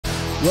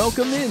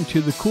Welcome in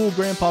to the Cool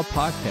Grandpa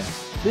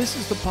Podcast. This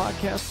is the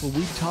podcast where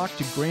we talk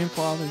to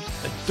grandfathers,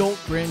 adult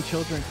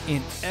grandchildren,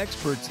 and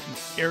experts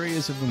in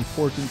areas of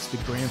importance to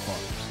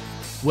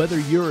grandfathers. Whether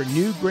you're a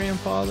new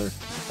grandfather,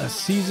 a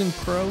seasoned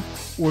pro,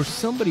 or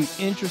somebody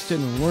interested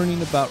in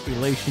learning about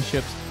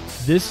relationships,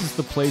 this is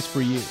the place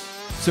for you.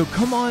 So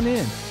come on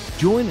in,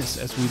 join us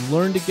as we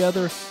learn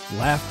together,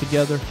 laugh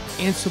together,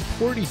 and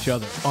support each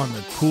other on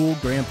the Cool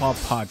Grandpa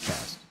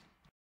Podcast.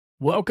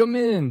 Welcome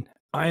in.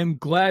 I am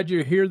glad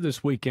you're here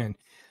this weekend.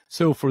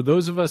 So for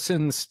those of us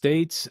in the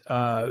States,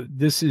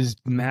 this is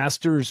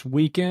Masters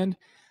weekend.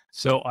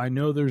 So I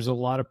know there's a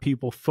lot of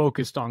people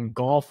focused on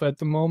golf at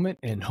the moment,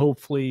 and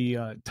hopefully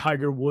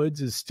Tiger Woods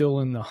is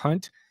still in the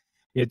hunt.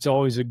 It's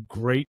always a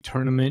great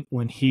tournament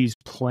when he's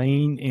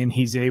playing and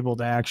he's able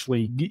to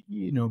actually,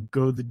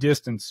 go the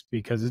distance,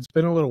 because it's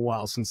been a little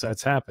while since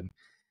that's happened.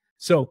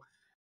 So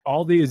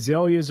all the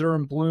azaleas are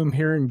in bloom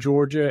here in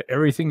Georgia.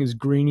 Everything is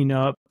greening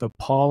up. The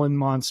pollen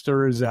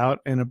monster is out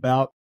and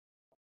about.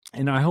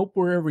 And I hope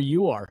wherever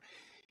you are,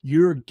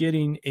 you're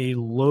getting a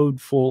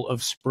load full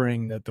of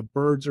spring, that the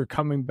birds are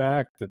coming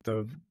back, that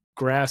the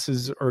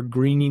grasses are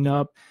greening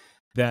up,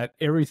 that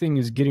everything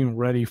is getting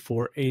ready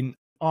for an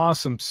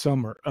awesome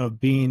summer of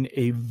being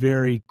a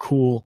very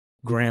cool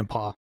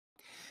grandpa.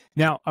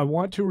 Now, I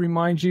want to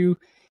remind you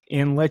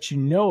and let you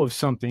know of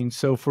something.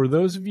 So for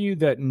those of you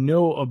that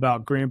know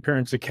about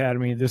Grandparents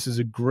Academy, this is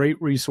a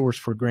great resource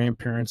for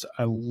grandparents.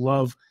 I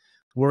love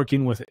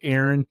working with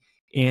Aaron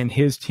and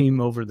his team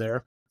over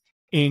there.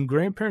 And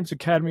Grandparents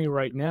Academy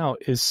right now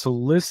is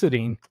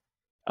soliciting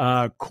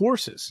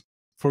courses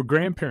for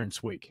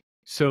Grandparents Week.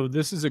 So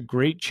this is a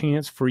great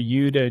chance for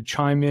you to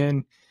chime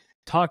in,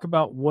 talk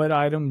about what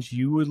items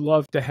you would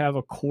love to have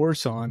a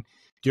course on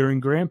during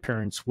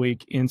Grandparents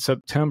Week in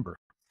September.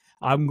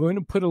 I'm going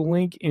to put a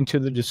link into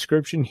the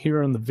description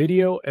here on the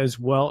video as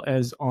well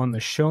as on the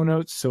show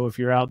notes. So if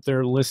you're out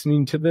there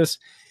listening to this,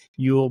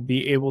 you'll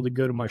be able to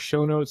go to my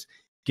show notes,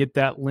 get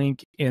that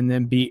link, and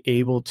then be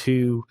able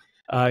to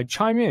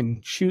chime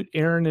in, shoot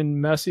Aaron a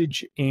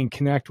message and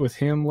connect with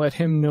him. Let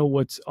him know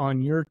what's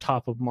on your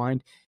top of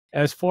mind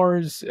as far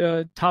as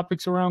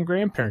topics around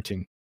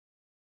grandparenting.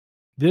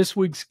 This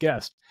week's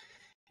guest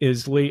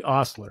is Lee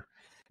Ostler.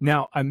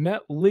 Now, I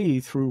met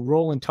Lee through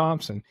Roland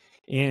Thompson.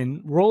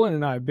 And Roland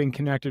and I have been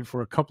connected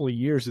for a couple of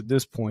years at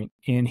this point,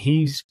 and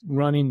he's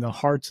running the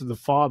Hearts of the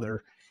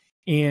Father.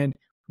 And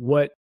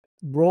what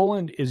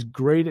Roland is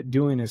great at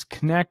doing is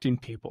connecting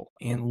people,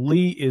 and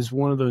Lee is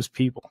one of those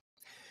people.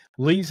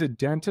 Lee's a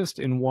dentist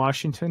in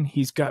Washington.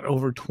 He's got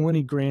over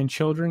 20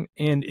 grandchildren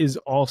and is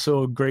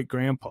also a great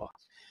grandpa.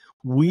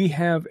 We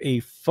have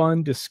a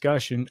fun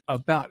discussion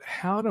about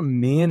how to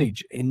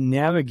manage and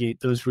navigate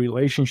those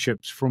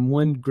relationships from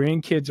when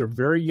grandkids are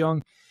very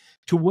young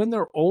to when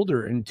they're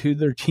older, into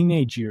their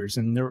teenage years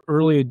and their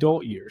early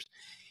adult years.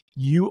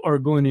 You are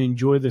going to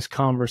enjoy this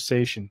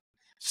conversation.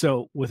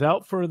 So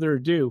without further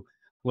ado,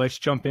 let's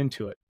jump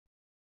into it.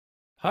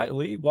 Hi,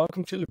 Lee.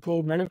 Welcome to the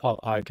Cool Grandpa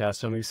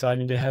Podcast. I'm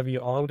excited to have you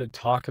on to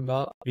talk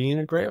about being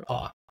a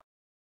grandpa.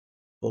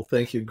 Well,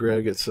 thank you,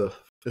 Greg. It's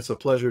a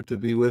pleasure to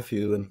be with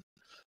you. And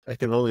I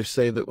can only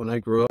say that when I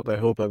grow up, I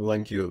hope I'm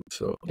like you.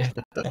 So,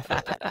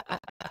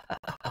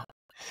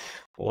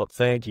 Well,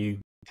 thank you.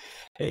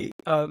 Hey,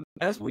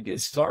 as we get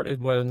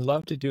started, what I'd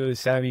love to do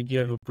is have you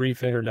give a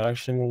brief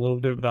introduction, a little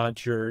bit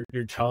about your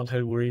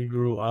childhood, where you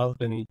grew up,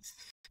 and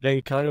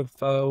then kind of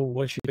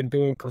what you've been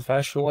doing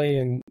professionally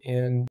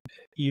and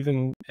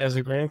even as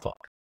a grandpa.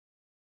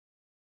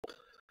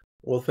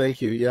 well,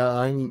 thank you. Yeah,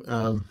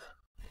 I'm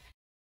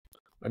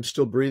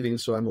still breathing,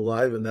 so I'm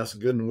alive, and that's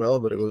good and well.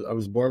 But I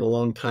was born a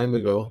long time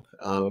ago.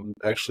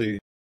 Actually,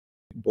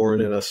 born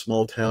in a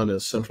small town in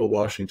central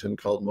Washington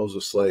called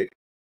Moses Lake.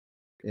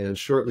 And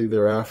shortly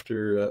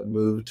thereafter,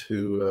 moved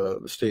to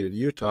the state of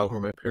Utah, where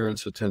my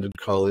parents attended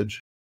college.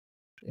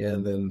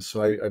 And then,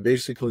 so I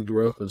basically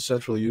grew up in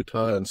central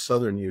Utah and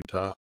southern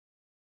Utah,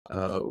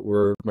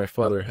 where my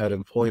father had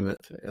employment.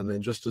 And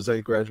then just as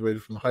I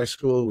graduated from high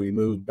school, we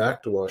moved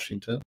back to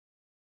Washington.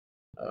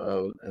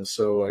 And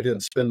so I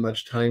didn't spend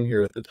much time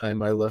here at the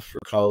time I left for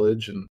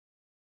college,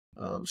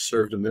 and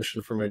served a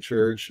mission for my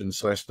church. And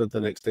so I spent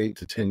the next 8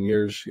 to 10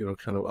 years,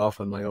 kind of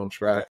off on my own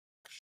track,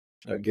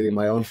 getting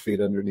my own feet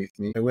underneath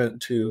me. I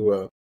went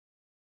to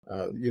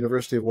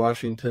University of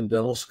Washington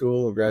Dental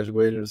School,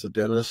 graduated as a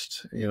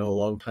dentist, a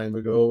long time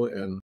ago,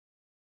 and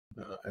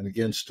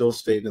again, still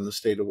stayed in the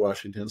state of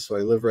Washington. So I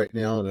live right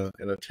now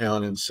in a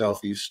town in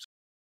southeast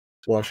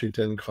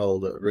Washington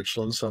called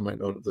Richland. Some might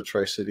know the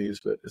Tri-Cities,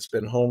 but it's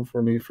been home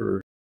for me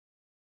for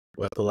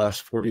the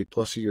last 40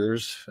 plus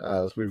years.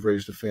 We've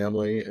raised a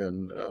family,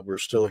 and we're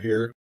still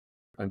here.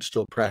 I'm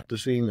still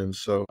practicing, and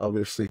so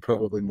obviously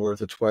probably more at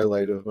the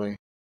twilight of my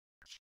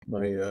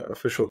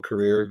official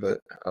career, but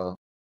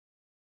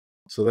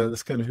so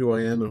that's kind of who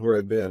I am and where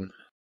I've been.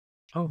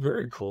 Oh,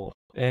 very cool.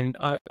 And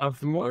I'm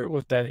familiar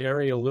with that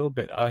area a little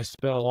bit. I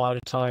spent a lot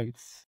of time.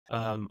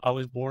 I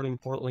was born in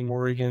Portland,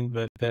 Oregon,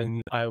 but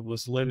then I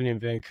was living in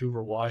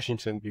Vancouver,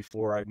 Washington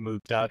before I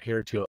moved out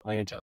here to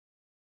Atlanta.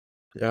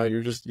 Yeah,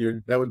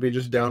 that would be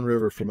just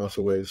downriver from us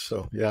a ways.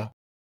 So yeah.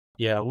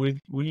 Yeah, we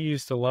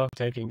used to love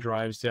taking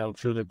drives down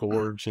through the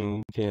gorge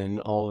and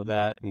all of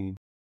that and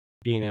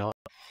being out.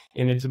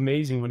 And it's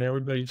amazing when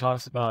everybody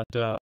talks about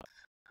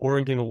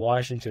Oregon and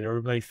Washington,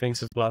 everybody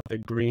thinks about the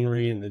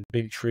greenery and the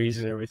big trees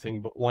and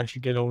everything. But once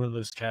you get over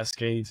those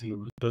Cascades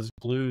and those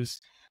blues,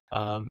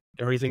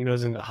 everything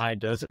goes into high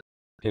desert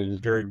and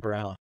it's very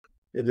brown.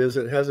 It is.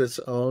 It has its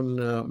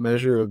own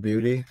measure of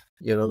beauty.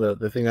 You know,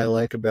 the thing I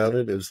like about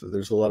it is that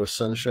there's a lot of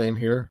sunshine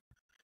here,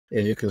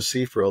 and you can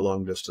see for a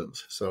long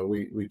distance. So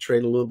we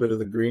trade a little bit of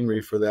the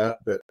greenery for that,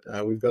 but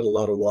we've got a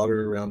lot of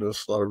water around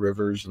us, a lot of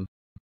rivers, and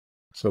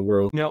so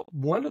we're Now,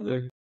 one of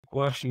the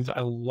questions I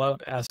love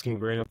asking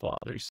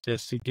grandfathers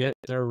is to get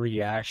their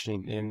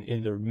reaction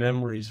and their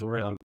memories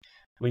around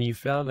when you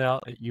found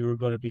out that you were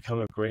going to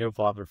become a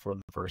grandfather for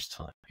the first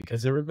time,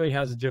 because everybody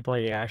has a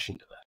different reaction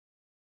to that.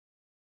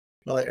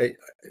 well,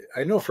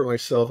 I know for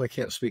myself, I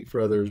can't speak for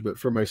others, but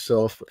for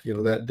myself, you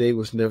know, that day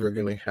was never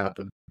going to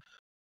happen.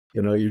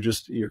 You know,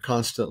 you're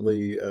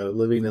constantly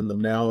living in the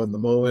now and the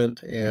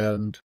moment,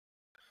 and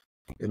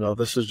you know,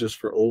 this is just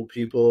for old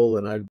people,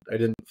 and I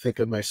didn't think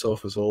of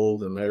myself as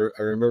old. And I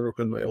remember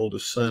when my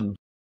oldest son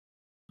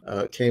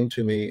came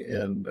to me,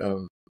 and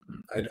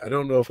I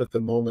don't know if at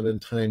the moment in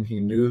time he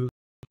knew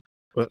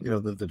what, you know,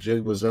 that the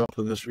jig was up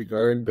in this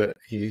regard, but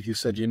he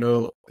said, you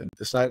know,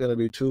 it's not going to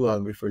be too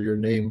long before your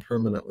name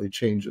permanently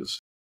changes.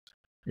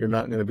 You're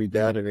not going to be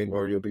dad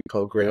anymore. You'll be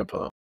called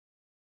grandpa.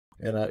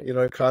 And you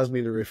know, it caused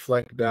me to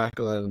reflect back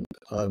on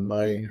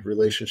my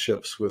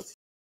relationships with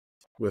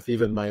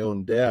even my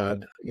own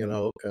dad. You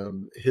know,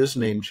 his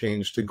name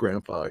changed to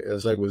grandpa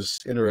as I was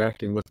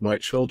interacting with my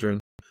children.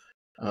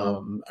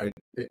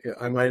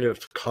 I might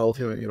have called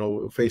him, you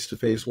know, face to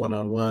face, one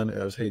on one,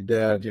 as, "Hey,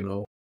 Dad, you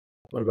know,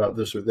 what about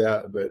this or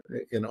that?" But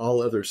in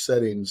all other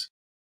settings,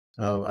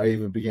 I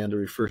even began to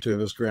refer to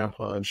him as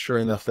grandpa. And sure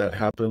enough, that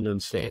happened.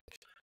 And so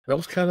that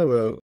was kind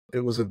of it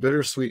was a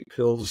bittersweet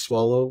pill to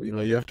swallow. You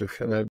know, you have to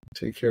kind of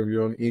take care of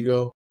your own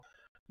ego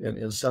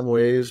in some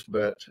ways,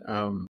 but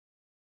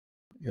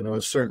you know,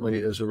 it certainly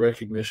is a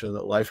recognition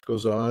that life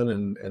goes on,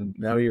 and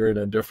now you're in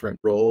a different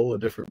role, a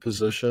different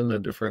position, a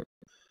different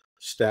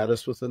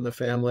status within the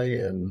family,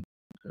 and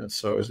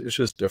so it's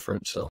just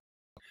different. So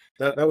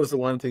that was the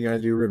one thing I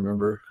do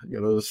remember.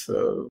 You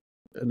know,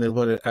 and then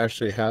when it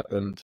actually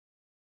happened,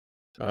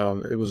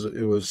 it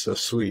was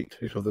sweet.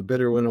 You know, the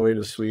bitter went away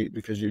to sweet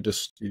because you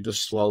just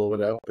swallow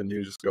it up and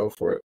you just go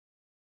for it.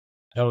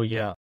 Oh,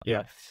 yeah,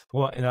 yeah.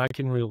 Well, and I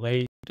can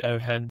relate.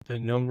 I've had the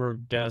number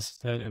of deaths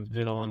that have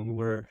been on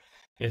where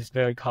it's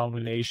been a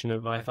combination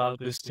of I thought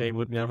this day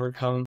would never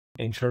come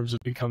in terms of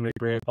becoming a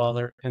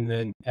grandfather, and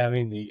then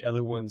having the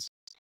other ones,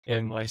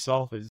 and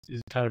myself is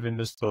kind of in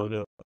this boat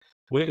of,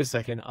 wait a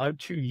second, I'm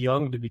too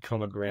young to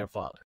become a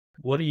grandfather.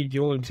 What are you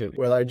doing to me?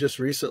 Well, I just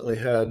recently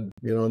had,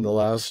 you know, in the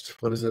last,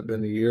 what has it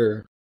been, a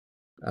year,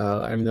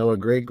 I'm now a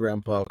great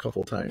grandpa a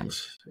couple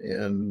times.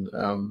 And,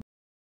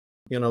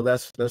 you know,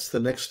 that's the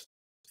next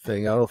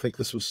thing. I don't think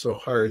this was so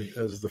hard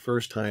as the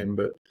first time,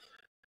 but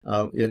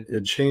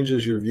it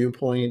changes your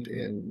viewpoint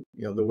and,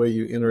 you know, the way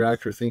you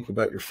interact or think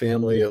about your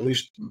family. At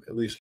least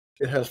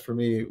it has for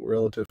me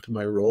relative to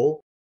my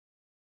role.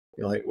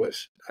 You know, like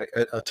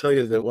I'll tell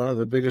you that one of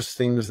the biggest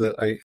things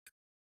that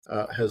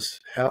has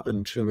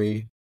happened to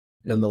me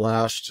in the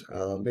last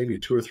maybe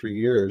 2 or 3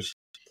 years.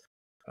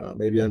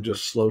 Maybe I'm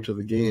just slow to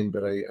the game,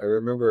 but I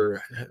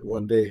remember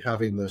one day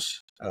having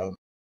this.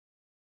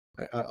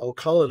 I'll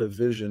call it a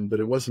vision, but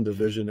it wasn't a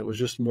vision. It was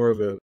just more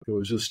of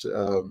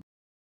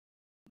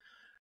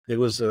it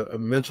was a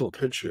mental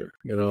picture,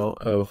 you know,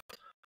 of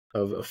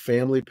a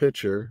family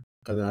picture,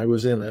 and I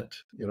was in it,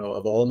 you know,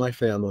 of all my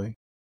family,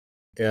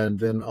 and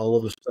then all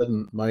of a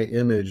sudden, my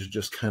image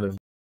just kind of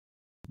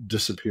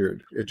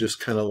disappeared. It just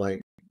kind of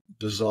like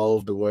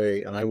dissolved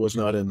away, and I was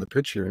not in the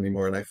picture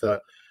anymore. And I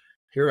thought,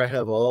 here I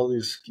have all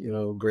these, you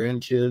know,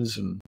 grandkids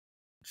and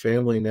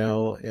family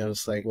now, and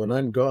it's like, when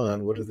I'm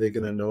gone, what are they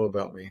going to know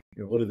about me?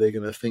 You know, what are they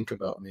going to think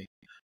about me?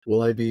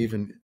 Will I be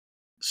even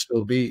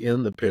still be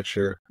in the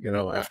picture, you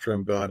know, after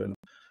I'm gone? And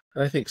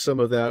I think some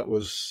of that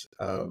was,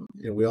 you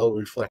know, we all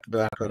reflect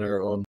back on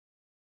our own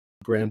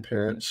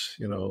grandparents,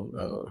 you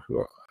know, who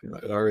are, you know,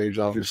 at our age,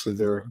 obviously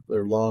they're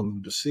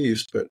long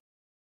deceased, but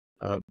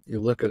you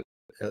look at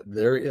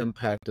their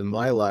impact in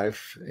my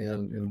life,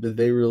 and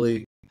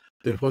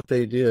did what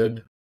they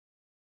did,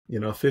 you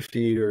know,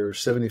 50 or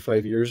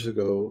 75 years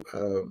ago,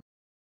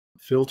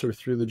 filter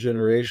through the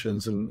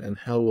generations, and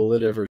how will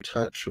it ever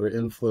touch or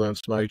influence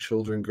my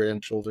children,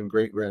 grandchildren,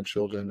 great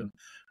grandchildren? And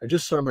I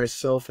just saw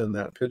myself in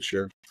that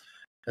picture,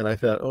 and I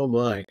thought, oh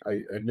my,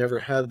 I've never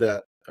had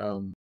that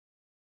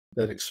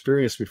that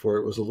experience before.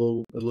 It was a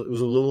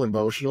little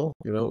emotional,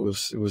 you know.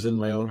 It was in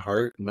my own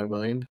heart and my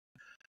mind,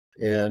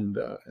 and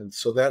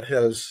so that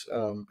has,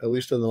 at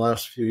least in the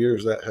last few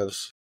years, that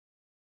has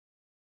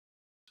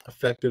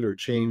affected or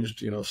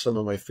changed, you know, some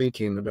of my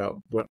thinking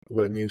about what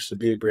it means to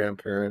be a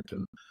grandparent.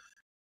 And,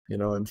 you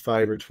know, in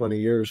 5 or 20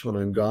 years when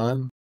I'm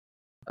gone,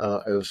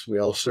 as we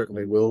all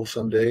certainly will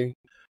someday,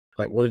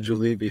 like what did you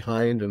leave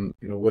behind, and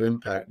what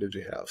impact did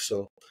you have?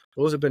 So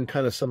those have been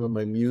kind of some of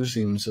my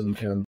musings,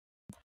 and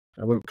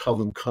I wouldn't call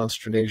them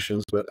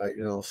consternations, but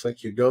it's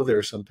like you go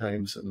there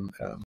sometimes, and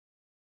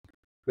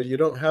but you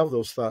don't have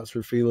those thoughts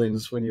or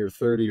feelings when you're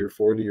 30 or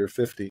 40 or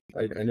 50.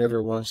 I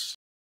never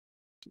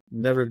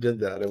did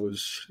that. It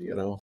was,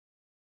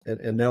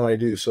 and now I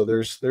do. So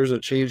there's a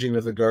changing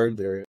of the guard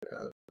there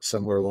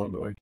somewhere along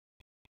the way.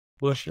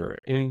 Well, sure.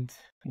 And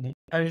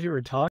as you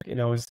were talking,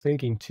 I was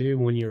thinking too,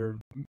 when you're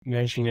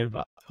mentioning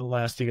about the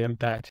lasting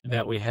impact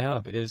that we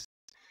have, is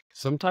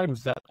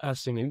sometimes that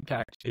lasting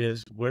impact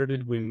is where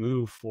did we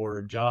move for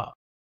a job?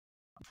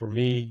 For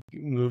me,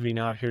 moving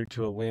out here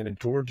to Atlanta,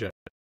 Georgia,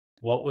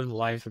 what would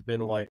life have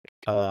been like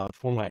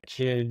for my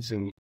kids,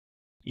 and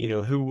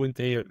who would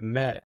they have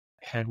met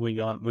had we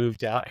not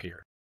moved out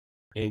here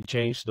and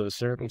changed those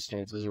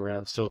circumstances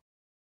around? So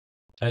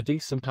I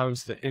think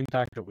sometimes the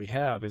impact that we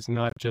have is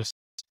not just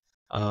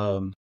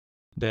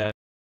that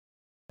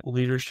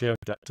leadership,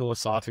 that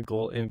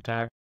philosophical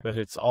impact, but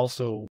it's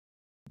also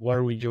what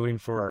are we doing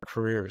for our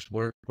careers?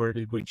 Where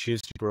did we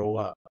choose to grow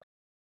up?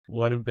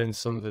 What have been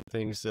some of the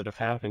things that have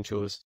happened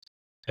to us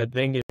that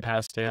then get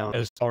passed down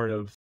as part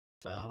of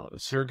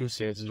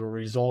circumstances or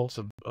results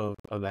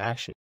of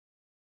action?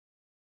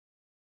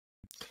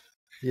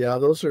 Yeah,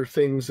 those are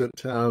things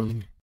that are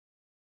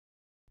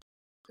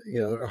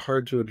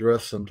hard to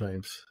address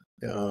sometimes.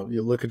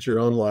 You look at your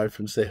own life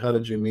and say, how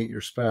did you meet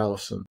your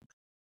spouse, and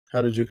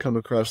how did you come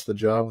across the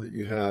job that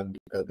you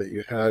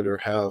had or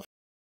have,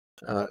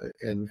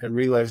 and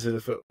realize that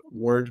if it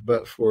weren't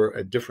but for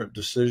a different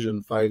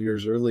decision 5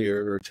 years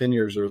earlier or 10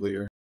 years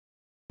earlier,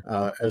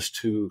 as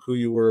to who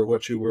you were,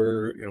 what you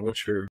were,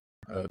 what your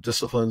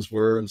disciplines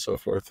were, and so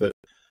forth, that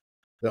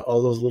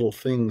all those little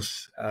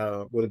things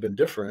would have been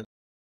different.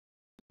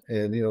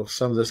 And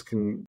some of this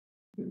can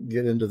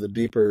get into the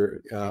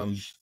deeper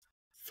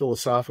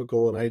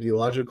philosophical and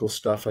ideological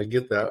stuff. I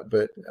get that,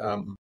 but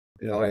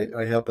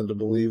I happen to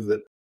believe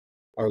that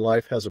our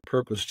life has a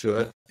purpose to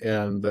it,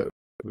 and that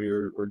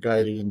we're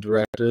guided and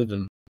directed,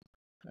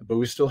 but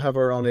we still have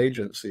our own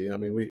agency. I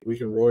mean, we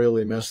can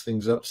royally mess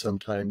things up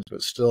sometimes,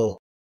 but still,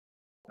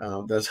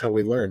 that's how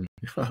we learn.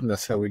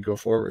 That's how we go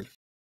forward.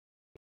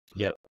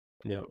 Yep.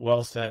 Yeah.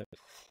 Well said.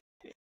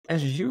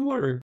 As you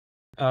were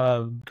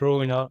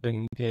growing up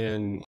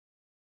and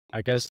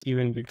I guess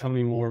even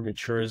becoming more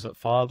mature as a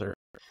father,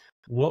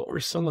 what were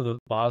some of the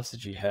thoughts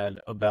that you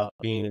had about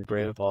being a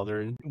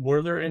grandfather? And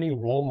were there any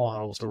role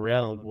models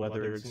around,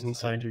 whether it's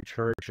inside your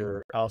church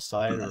or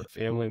outside, or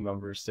family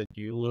members that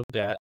you looked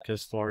at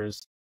as far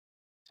as,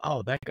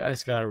 oh, that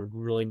guy's got a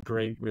really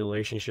great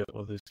relationship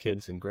with his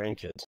kids and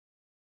grandkids?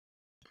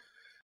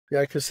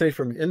 Yeah, I could say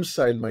from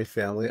inside my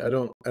family, I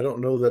don't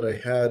know that I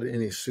had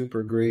any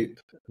super great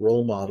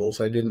role models.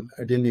 I didn't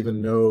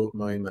even know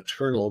my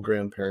maternal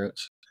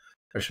grandparents.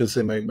 I should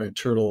say my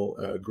maternal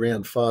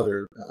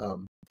grandfather.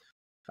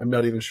 I'm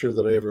not even sure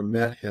that I ever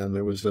met him.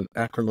 There was an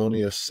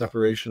acrimonious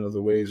separation of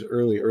the ways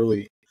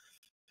early,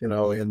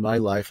 in my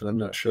life, and I'm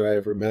not sure I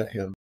ever met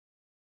him.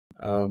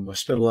 I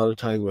spent a lot of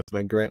time with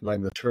my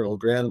maternal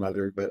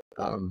grandmother, but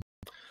on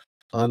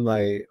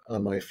my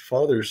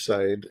father's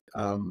side,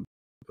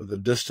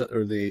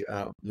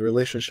 the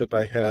relationship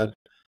I had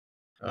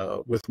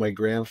with my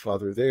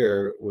grandfather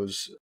there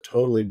was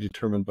totally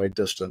determined by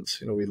distance.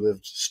 We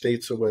lived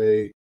states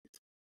away.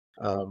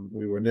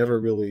 We were never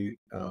really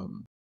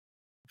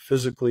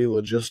physically,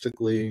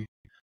 logistically,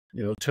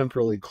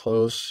 temporally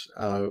close.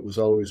 It was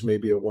always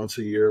maybe a once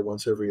a year,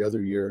 once every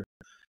other year,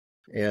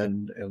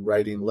 and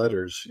writing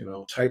letters,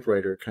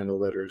 typewriter kind of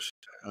letters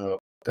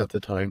at the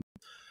time.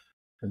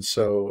 And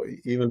so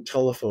even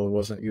telephone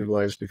wasn't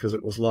utilized because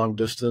it was long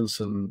distance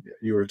and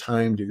you were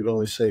timed. You could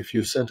only say a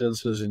few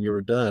sentences and you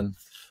were done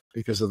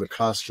because of the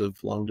cost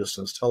of long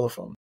distance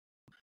telephone.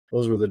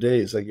 Those were the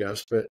days, I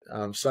guess. But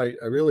so I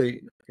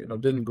really,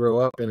 didn't grow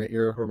up in an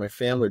era where my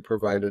family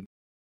provided,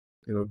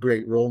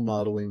 great role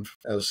modeling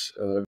as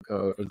a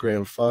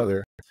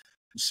grandfather.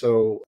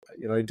 So,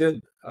 I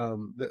did,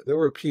 there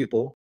were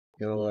people,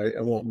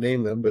 I won't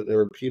name them, but there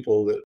were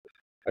people that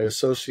I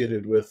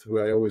associated with who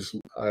I always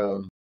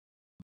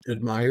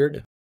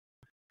admired.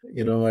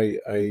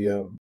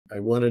 I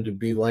wanted to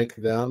be like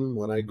them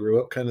when I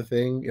grew up, kind of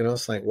thing.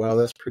 It's like, wow,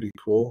 that's pretty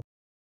cool.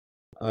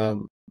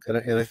 And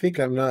I think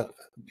I'm not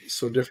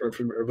so different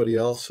from everybody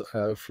else.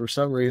 For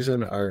some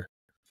reason, our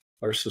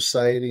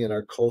society and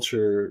our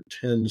culture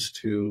tends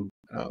to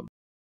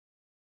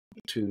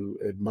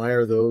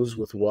admire those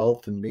with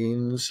wealth and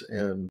means,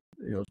 and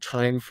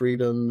time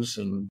freedoms,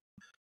 and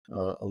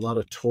a lot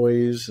of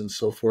toys and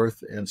so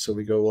forth. And so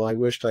we go, well, I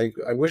wished I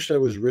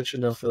was rich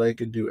enough that I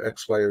could do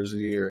X, Y, or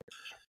Z, or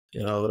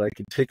that I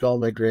could take all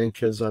my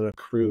grandkids on a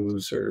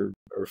cruise, or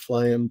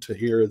fly them to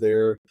here or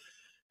there.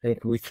 And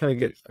we kind of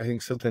get, I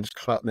think, sometimes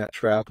caught in that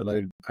trap.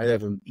 And I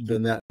haven't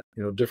been that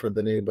different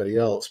than anybody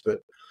else, but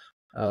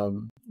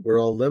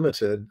we're all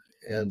limited,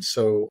 and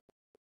so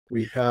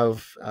we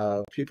have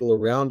people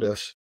around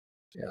us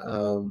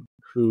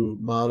who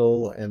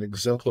model and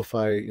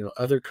exemplify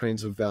other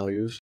kinds of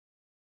values.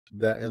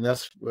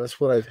 that's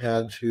what I've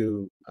had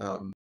to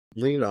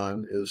lean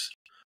on, is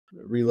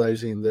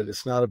realizing that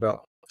it's not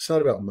about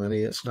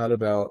money. It's not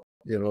about,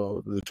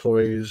 the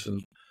toys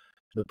and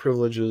the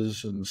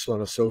privileges and so on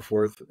and so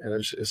forth. And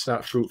it's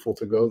not fruitful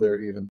to go there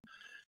even.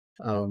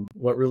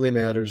 What really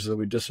matters is that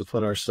we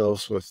discipline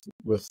ourselves with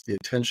the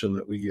attention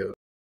that we give.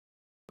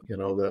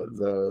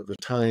 The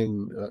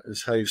time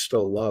is how you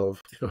spell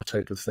love,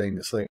 type of thing.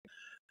 It's like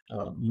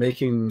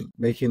making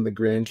the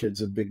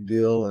grandkids a big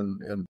deal,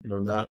 and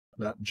not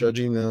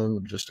judging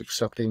them, just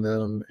accepting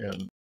them,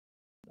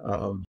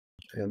 um,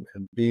 and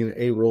being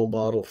a role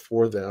model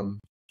for them.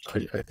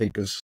 I think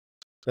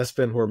that's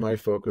been where my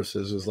focus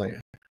is like,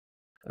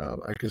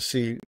 I could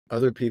see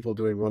other people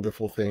doing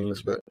wonderful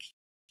things, but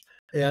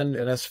and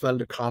that's fun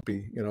to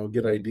copy,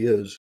 get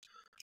ideas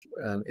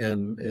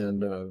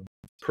and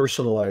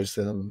personalize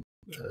them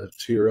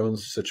to your own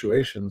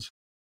situations.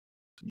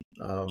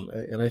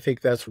 And I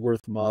think that's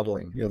worth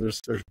modeling.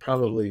 There's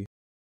probably,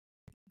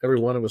 every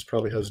one of us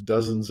probably has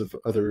dozens of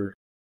other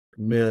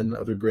men,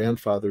 other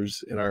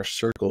grandfathers in our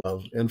circle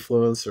of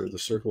influence, or the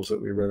circles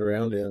that we run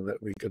around in,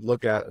 that we could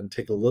look at and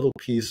take a little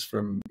piece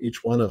from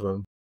each one of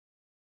them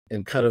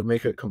and kind of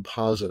make a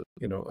composite,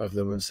 of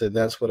them, and say,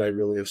 that's what I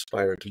really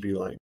aspire to be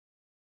like.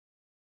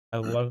 I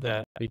love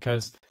that,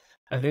 because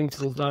I think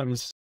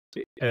sometimes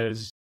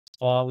as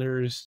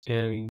fathers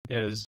and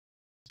as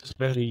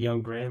especially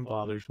young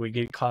grandfathers, we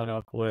get caught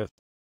up with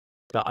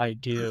the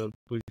idea of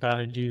we've got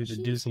to do the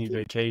Disney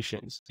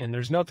vacations, and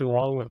there's nothing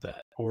wrong with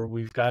that. Or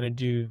we've got to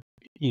do,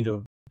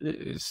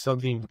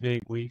 something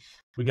big. We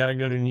got to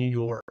go to New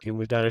York, and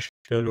we've got to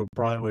go to a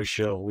Broadway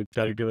show. We've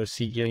got to go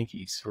see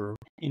Yankees, or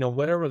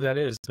whatever that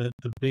is, the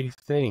big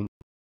thing.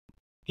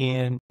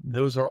 And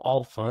those are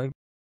all fun,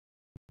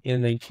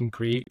 and they can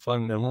create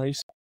fun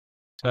memories.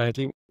 So I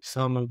think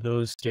some of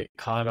those get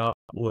caught up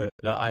with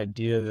the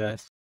idea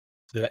that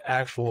the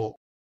actual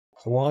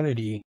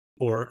quantity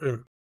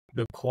or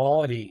the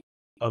quality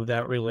of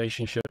that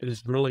relationship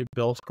is really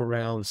built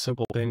around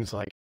simple things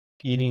like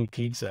eating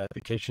pizza at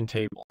the kitchen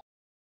table,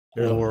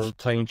 or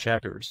playing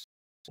checkers,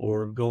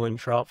 or going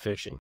trout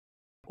fishing,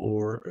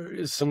 or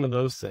some of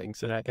those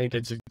things. And I think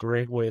it's a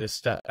great way to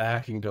step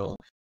back and go,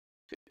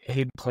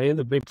 hey, plan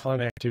the big fun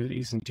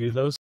activities and do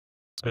those,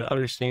 but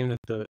understand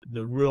that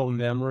the real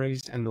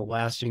memories and the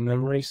lasting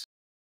memories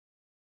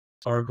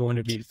are going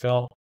to be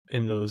felt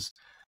in those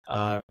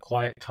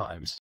quiet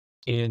times.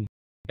 And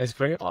as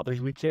grandfathers,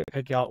 we can't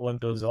pick out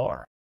what those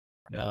are.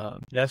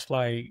 That's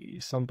why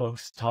some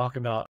folks talk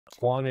about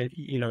quantity.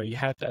 You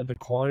have to have the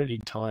quantity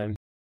time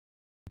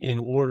in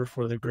order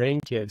for the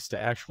grandkids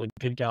to actually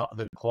pick out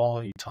the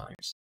quality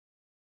times.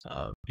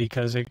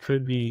 Because it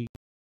could be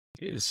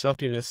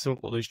something as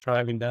simple as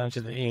driving down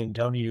to the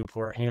A&W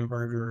for a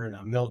hamburger and a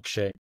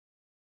milkshake.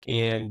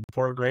 And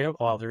for a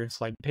grandfather,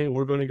 it's like, hey,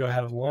 we're going to go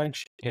have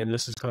lunch, and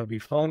this is going to be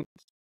fun.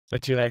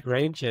 But to that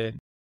grandkid,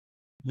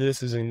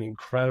 this is an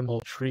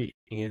incredible treat,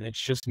 and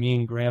it's just me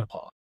and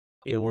Grandpa,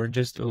 and we're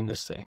just doing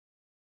this thing.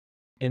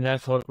 And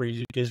that's what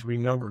is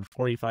remembered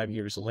 45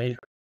 years later,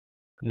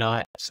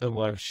 not so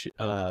much,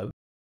 the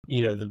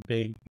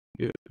big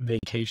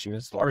vacation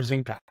as far as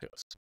impact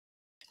goes.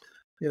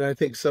 I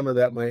think some of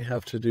that might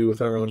have to do with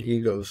our own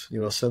egos.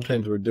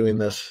 Sometimes we're doing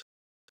this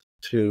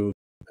to,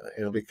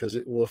 because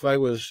if I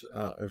was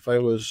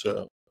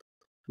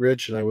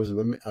rich and I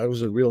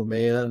was a real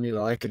man,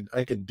 I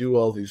could do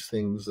all these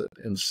things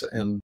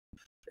and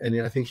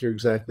I think you're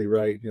exactly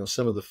right.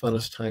 Some of the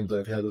funnest times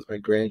I've had with my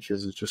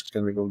grandkids is just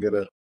going to go get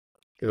a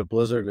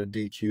Blizzard, a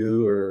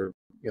DQ, or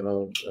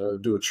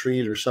do a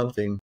treat or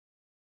something.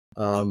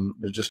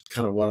 Just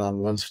kind of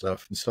one-on-one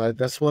stuff. And so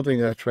that's one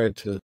thing I tried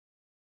to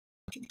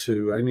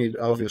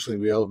obviously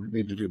we all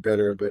need to do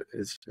better, but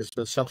it's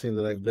been something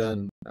that I've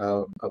done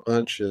a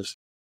bunch, is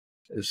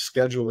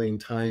scheduling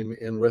time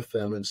in with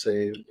them and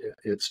say,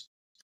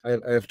 I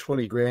have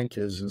 20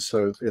 grandkids. And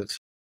so it's,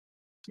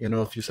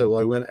 if you say,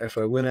 well, if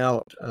I went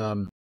out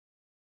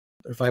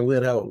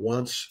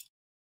once,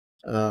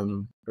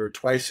 or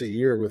twice a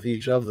year with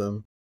each of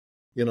them,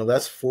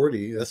 that's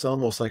 40, that's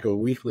almost like a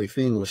weekly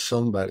thing with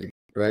somebody.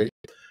 Right.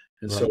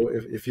 And right. So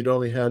if you'd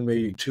only had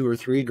maybe 2 or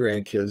 3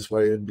 grandkids,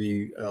 it'd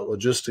be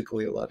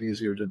logistically a lot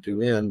easier to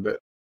do but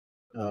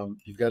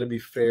you've got to be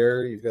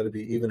fair. You've got to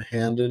be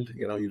even-handed.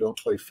 You don't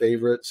play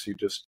favorites. You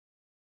just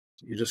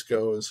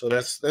go. And so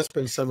that's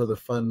been some of the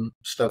fun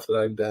stuff that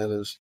I've done,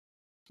 is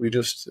we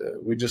just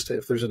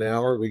if there's an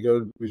hour, we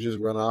just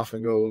run off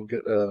and go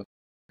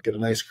get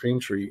an ice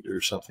cream treat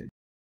or something.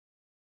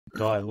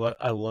 God,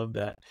 I love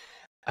that.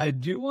 I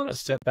do want to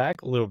step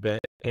back a little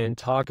bit and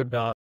talk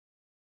about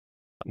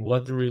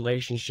what the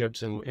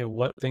relationships and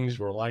what things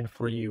were like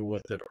for you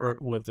with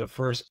the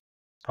first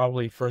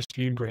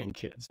few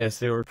grandkids as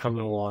they were coming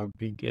along,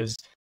 because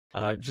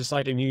just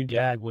like a new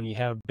dad, when you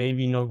have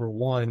baby number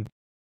 1,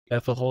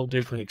 that's a whole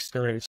different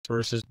experience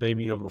versus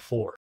baby number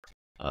 4.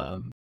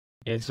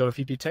 And so if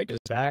you could take us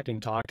back and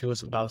talk to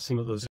us about some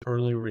of those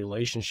early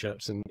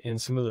relationships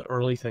and some of the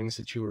early things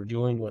that you were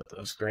doing with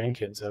those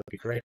grandkids, that'd be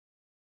great.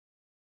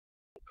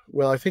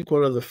 Well, I think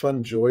one of the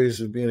fun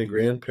joys of being a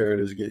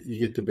grandparent is you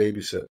get to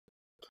babysit.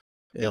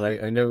 And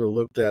I never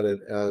looked at it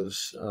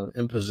as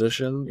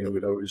imposition.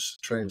 We'd always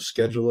try and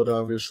schedule it,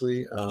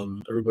 obviously.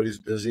 Everybody's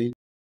busy.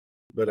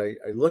 But I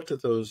looked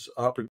at those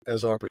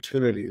as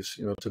opportunities,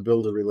 to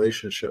build a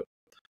relationship.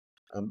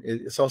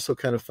 It's also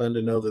kind of fun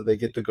to know that they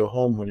get to go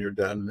home when you're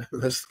done.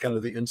 That's kind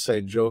of the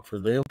inside joke for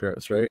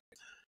grandparents, right?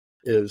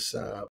 Is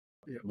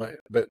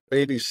but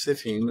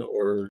babysitting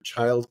or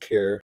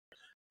childcare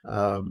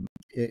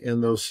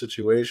in those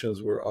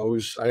situations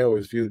I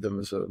always viewed them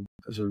as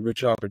a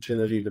rich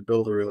opportunity to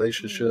build a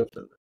relationship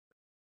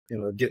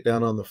and get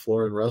down on the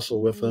floor and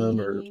wrestle with them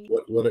or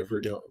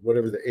whatever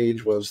the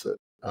age was that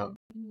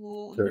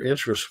their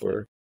interests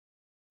were.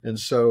 And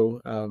so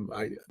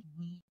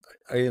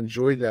I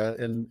enjoyed that.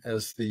 And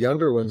as the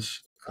younger ones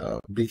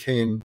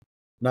became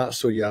not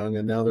so young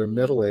and now they're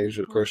middle aged,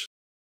 of course,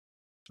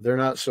 they're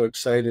not so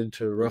excited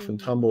to rough and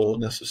tumble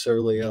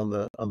necessarily on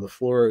the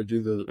floor or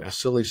do the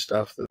silly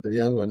stuff that the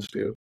young ones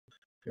do.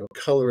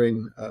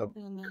 Coloring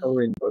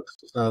books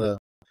is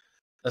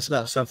that's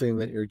not something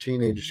that your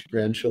teenage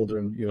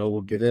grandchildren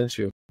will get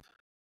into.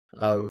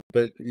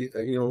 But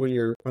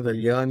when they're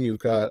young, you've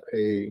got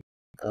a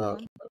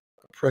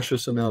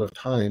precious amount of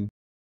time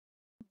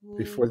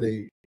before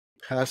they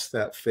pass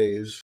that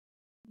phase.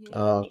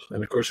 And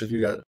of course, if you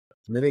got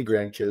many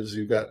grandkids,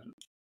 you've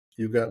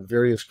got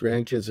various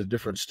grandkids at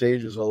different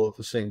stages all at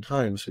the same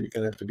time. So you're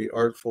going to have to be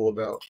artful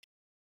about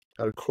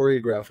how to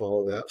choreograph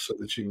all of that so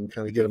that you can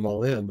kind of get them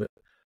all in. But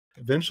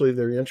eventually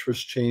their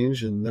interests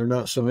change and they're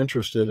not so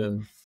interested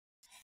in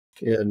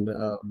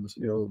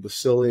the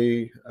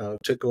silly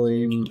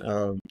tickling,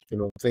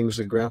 things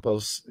that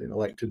grandpas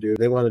like to do.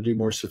 They want to do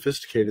more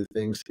sophisticated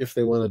things if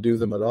they want to do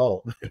them at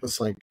all. It's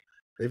like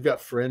they've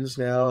got friends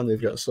now and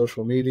they've got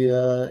social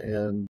media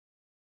and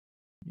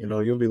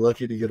you'll be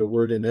lucky to get a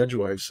word in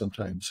edgewise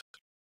sometimes.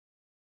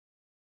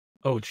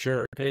 Oh,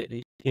 sure.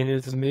 And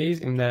it's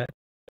amazing that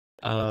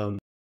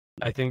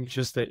I think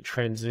just that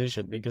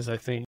transition, because I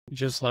think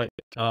just like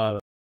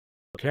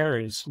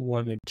parents,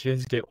 when the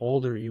kids get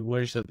older, you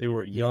wish that they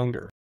were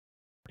younger.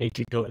 They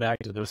could go back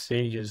to those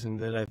stages. And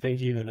then I think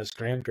even as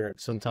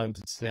grandparents, sometimes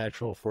it's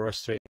natural for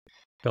us to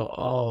go,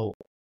 oh,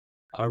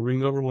 I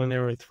remember when they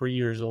were 3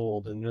 years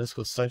old and this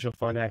was such a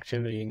fun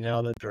activity.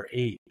 Now that they're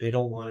 8, they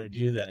don't want to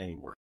do that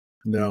anymore.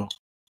 No.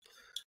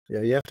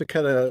 Yeah, you have to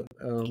kind of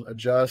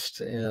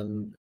adjust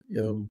and,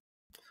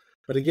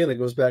 but again, it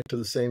goes back to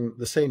the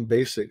same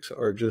basics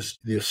are just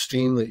the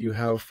esteem that you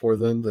have for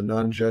them, the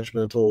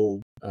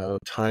non-judgmental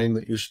time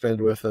that you spend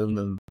with them,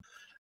 and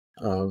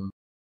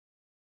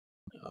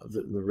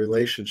the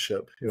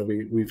relationship.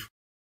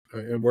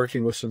 I'm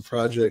working with some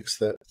projects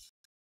that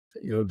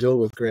deal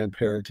with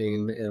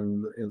grandparenting,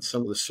 and in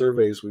some of the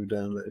surveys we've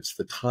done, it's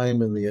the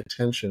time and the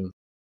attention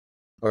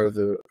are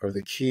the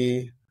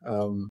key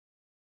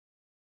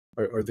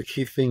are the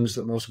key things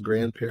that most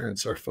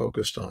grandparents are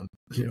focused on.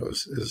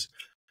 Is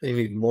they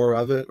need more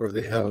of it, or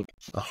they have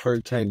a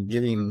hard time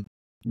getting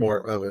more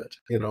of it.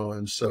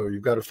 And so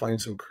you've got to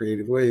find some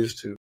creative ways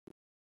to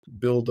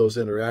build those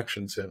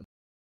interactions in.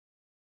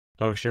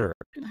 Oh, sure.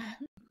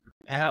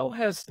 How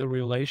has the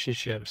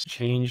relationships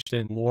changed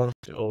and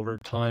morphed over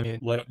time in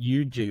what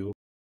you do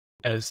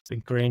as the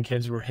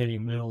grandkids were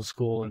hitting middle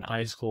school and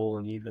high school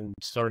and even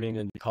starting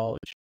in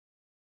college?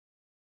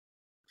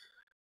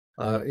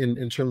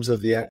 In terms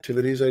of the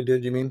activities I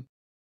did, you mean?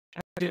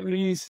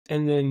 Activities,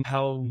 and then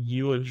how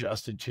you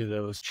adjusted to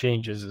those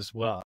changes as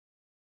well.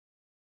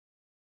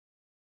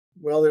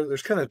 Well,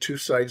 there's kind of two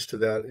sides to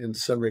that in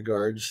some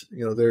regards.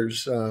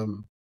 There's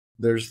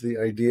the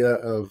idea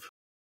of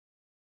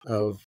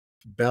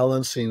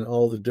balancing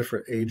all the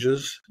different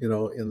ages,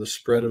 in the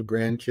spread of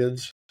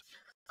grandkids.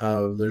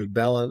 There's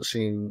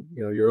balancing,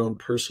 your own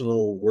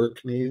personal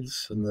work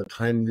needs and the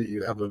time that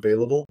you have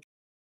available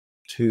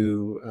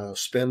to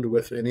spend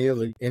with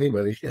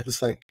anybody.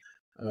 It's like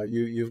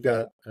you've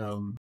got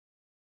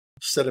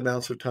set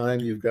amounts of time.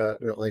 You've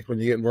got like when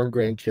you get more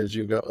grandkids,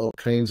 you've got all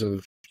kinds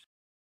of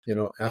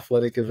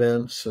athletic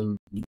events and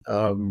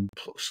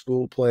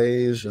school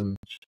plays and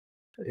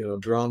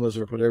dramas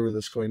or whatever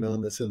that's going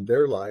on that's in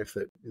their life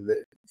that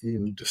you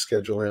need to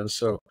schedule in.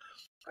 So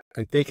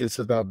I think it's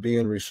about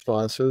being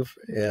responsive.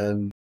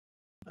 And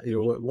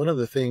one of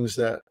the things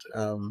that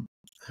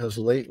has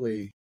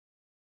lately,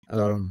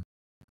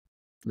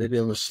 maybe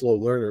I'm a slow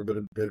learner, but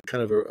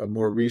kind of a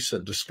more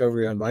recent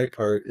discovery on my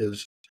part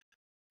is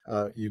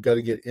you've got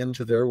to get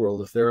into their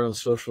world. If they're on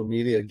social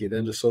media, get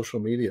into social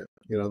media.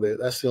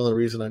 That's the only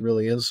reason I'm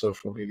really in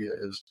social media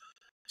is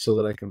so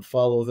that I can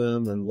follow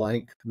them and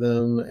like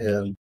them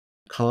and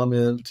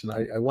comment. And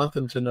I want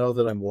them to know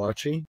that I'm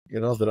watching,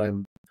 that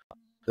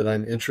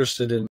I'm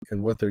interested in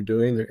what they're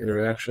doing, their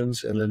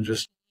interactions. And then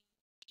just,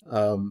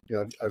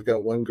 I've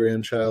got one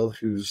grandchild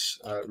who's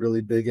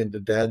really big into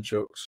dad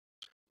jokes.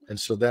 And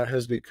so that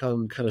has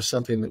become kind of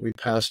something that we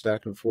pass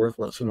back and forth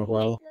once in a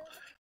while.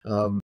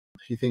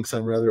 He thinks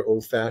I'm rather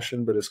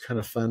old-fashioned, but it's kind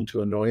of fun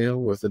to annoy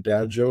him with a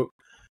dad joke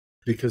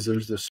because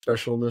there's this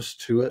specialness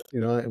to it,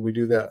 and we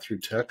do that through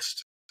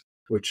text.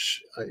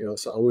 which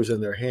it's always in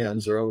their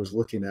hands. They're always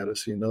looking at it,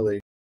 so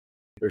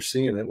they're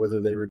seeing it whether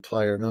they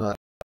reply or not.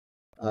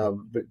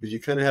 But you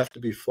kind of have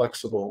to be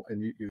flexible,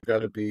 and you've got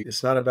to be.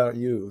 It's not about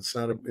you.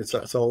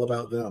 It's all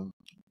about them.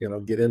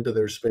 Get into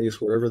their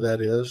space wherever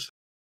that is,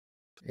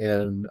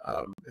 and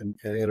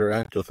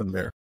interact with them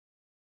there.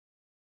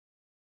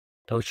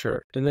 Oh,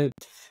 sure. And then,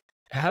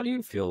 how do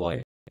you feel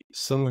like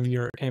some of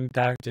your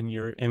impact and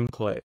your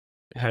input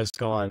has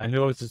gone? I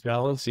know it's a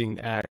balancing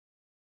act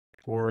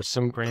for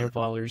some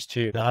grandfathers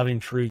to not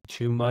intrude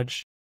too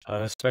much,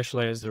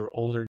 especially as they're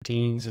older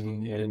teens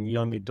and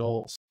young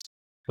adults,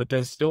 but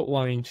they're still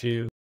wanting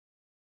to,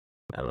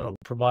 I don't know,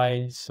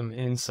 provide some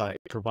insight,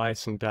 provide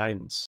some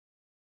guidance,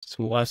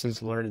 some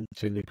lessons learned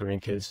to the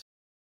grandkids.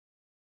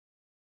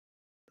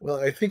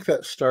 Well, I think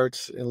that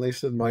starts, at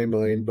least in my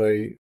mind,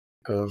 by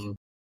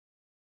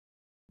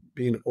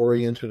being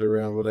oriented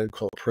around what I'd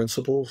call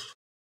principles.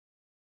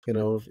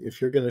 If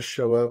you're going to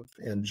show up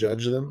and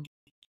judge them,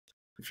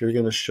 if you're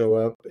going to show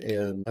up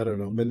and, I don't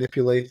know,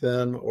 manipulate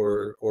them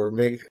or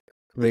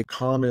make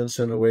comments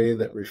in a way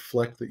that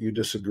reflect that you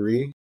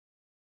disagree,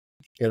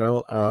 they're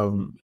not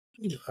going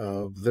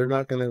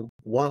to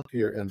want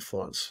your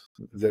influence.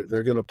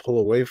 They're going to pull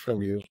away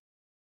from you.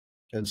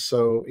 And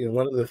so,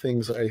 one of the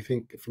things I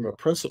think from a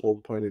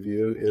principled point of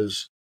view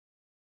is,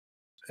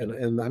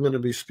 and I'm going to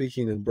be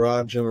speaking in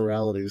broad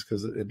generalities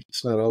because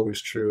it's not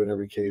always true in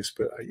every case,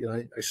 but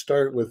I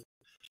start with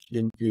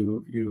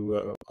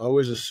you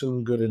always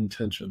assume good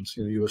intentions.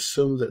 You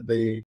assume that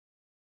they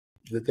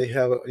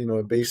have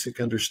a basic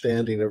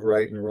understanding of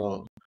right and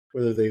wrong.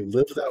 Whether they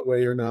live that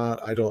way or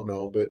not, I don't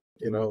know. But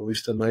at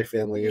least in my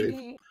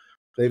family,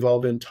 they've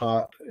all been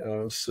taught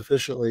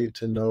sufficiently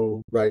to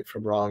know right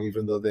from wrong,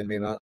 even though they may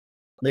not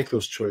make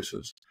those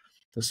choices.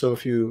 And so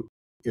if you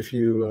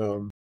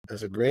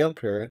as a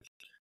grandparent,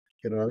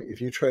 if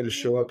you try to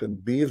show up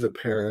and be the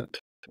parent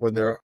when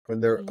there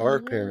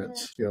are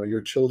parents,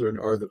 your children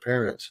are the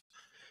parents,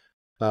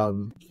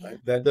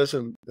 that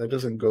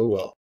doesn't go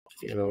well,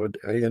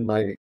 in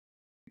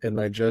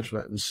my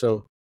judgment. And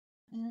so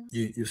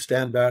you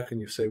stand back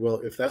and you say, well,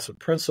 if that's a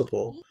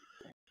principle,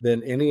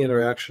 then any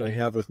interaction I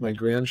have with my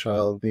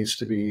grandchild needs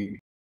to be,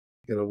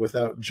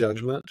 without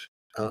judgment.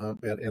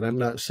 And I'm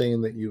not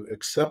saying that you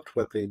accept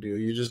what they do,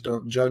 you just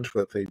don't judge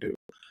what they do.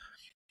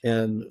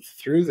 And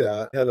through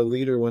that, I had a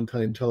leader one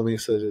time tell me, he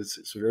said,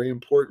 it's very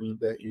important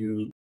that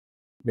you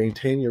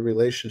maintain your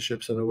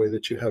relationships in a way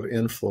that you have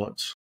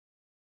influence.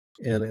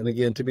 And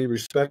again, to be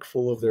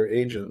respectful of their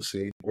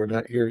agency. We're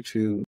not here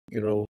to,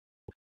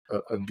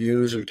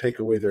 abuse or take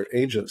away their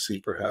agency,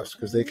 perhaps,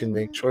 because they can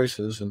make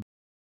choices. And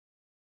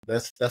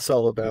that's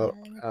all about,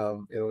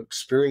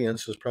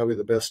 experience is probably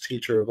the best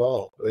teacher of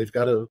all. They've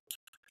got to,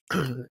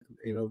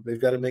 they've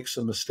got to make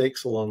some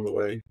mistakes along the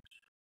way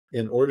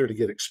in order to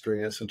get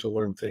experience and to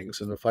learn things.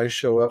 And if I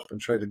show up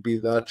and try to be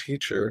the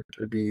teacher,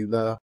 to be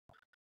the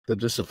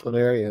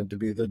disciplinarian, to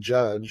be the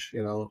judge,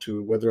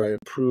 to whether I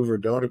approve or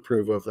don't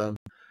approve of them,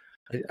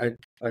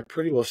 I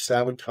pretty well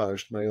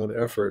sabotaged my own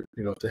effort,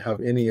 to have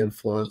any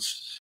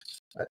influence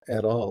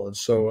at all. And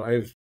so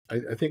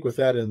I think with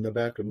that in the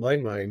back of my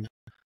mind,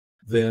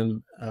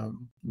 then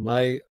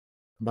my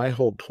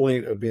whole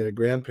point of being a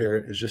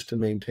grandparent is just to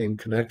maintain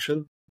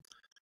connection.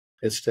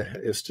 Is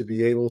to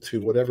be able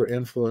to, whatever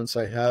influence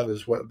I have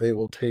is what they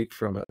will take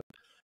from it.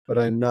 But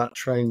I'm not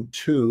trying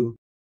to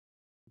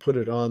put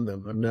it on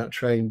them. I'm not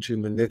trying to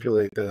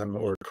manipulate them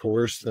or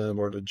coerce them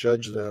or to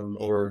judge them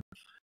or,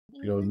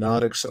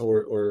 not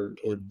or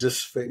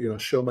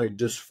show my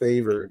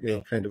disfavor,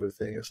 kind of a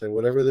thing. I say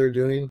whatever they're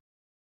doing,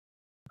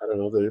 I don't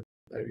know,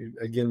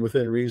 again,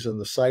 within reason,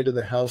 the side of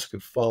the house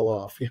could fall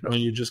off, and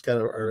you just kind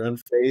of are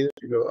unfazed.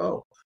 You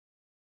go,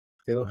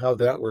 oh, how'd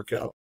that work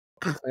out?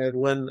 I had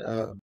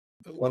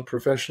one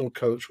professional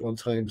coach one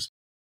time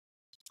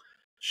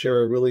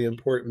share a really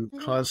important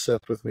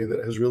concept with me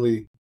that has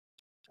really,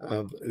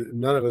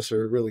 none of us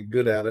are really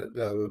good at it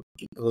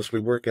unless we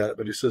work at it.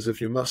 But he says,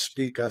 if you must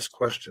speak, ask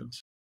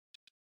questions.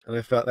 And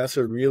I thought that's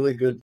a really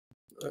good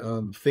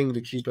thing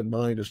to keep in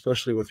mind,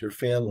 especially with your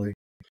family.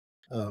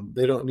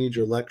 They don't need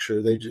your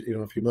lecture. They,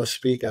 if you must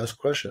speak, ask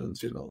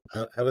questions.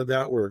 How did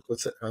that work?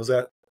 How's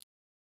that?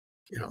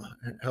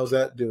 How's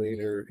that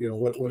doing? Or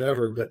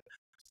whatever. But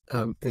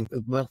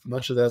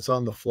much of that's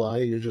on the fly.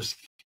 You're just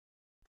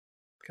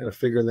kind of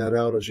figuring that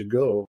out as you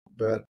go.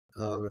 But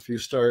if you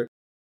start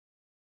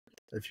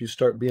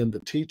being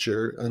the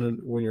teacher, and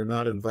when you're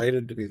not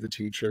invited to be the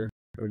teacher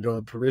or don't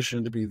have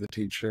permission to be the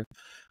teacher,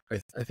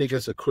 I think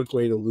it's a quick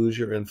way to lose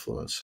your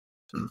influence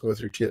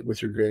with your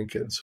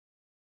grandkids.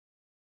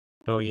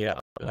 Oh yeah,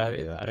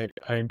 I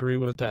agree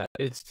with that.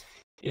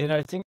 And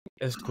I think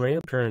as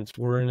grandparents,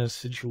 we're in a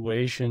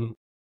situation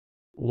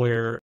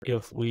where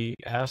if we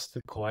ask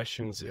the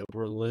questions that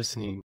we're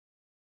listening,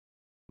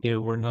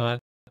 we're not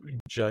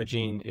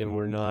judging and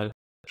we're not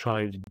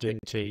trying to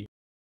dictate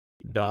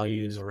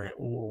values or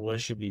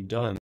what should be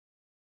done.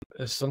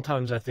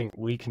 Sometimes I think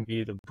we can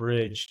be the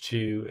bridge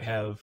to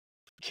have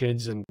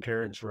kids and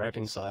parents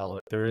reconcile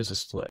if there is a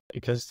split,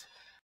 because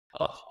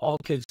all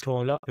kids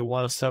growing up, they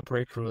want to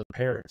separate from the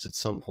parents at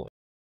some point.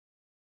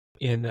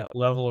 And that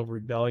level of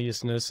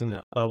rebelliousness and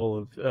that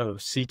level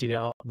of seeking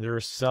out their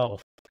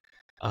self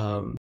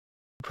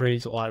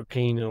creates a lot of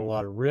pain and a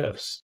lot of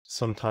rifts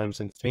sometimes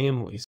in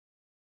families.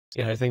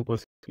 And I think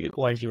with,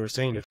 like you were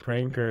saying, if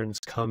grandparents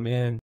come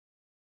in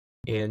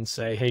and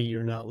say, hey,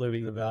 you're not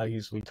living the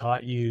values we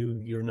taught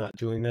you, you're not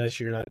doing this,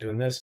 you're not doing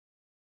this,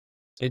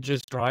 it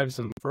just drives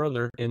them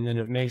further. And then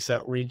it makes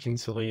that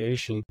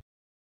reconciliation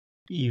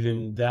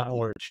even that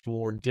much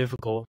more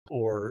difficult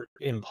or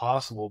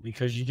impossible,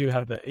 because you do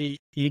have the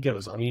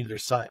egos on either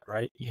side,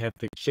 right? You have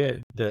the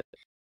kid that,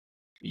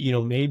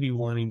 may be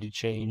wanting to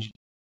change,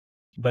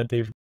 but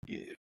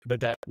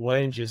that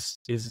wedge is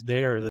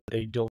there that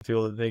they don't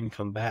feel that they can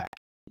come back.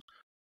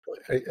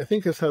 I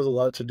think this has a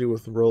lot to do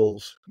with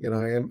roles, and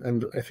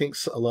I think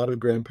a lot of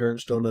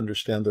grandparents don't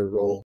understand their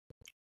role.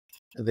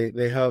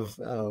 They have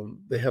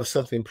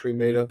something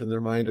pre-made up in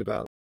their mind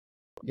about,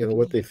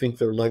 what they think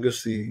their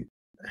legacy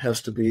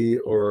has to be,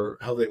 or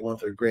how they want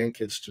their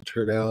grandkids to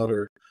turn out,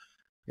 or,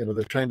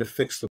 they're trying to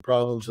fix the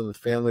problems in the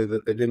family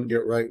that they didn't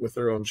get right with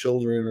their own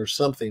children or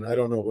something. I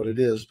don't know what it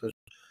is, but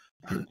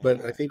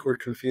I think we're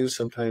confused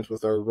sometimes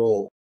with our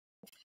role.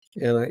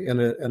 And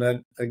I,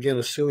 again,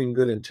 assuming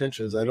good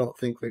intentions, I don't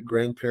think that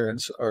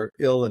grandparents are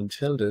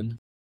ill-intended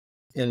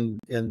in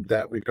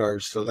that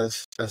regard. So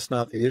that's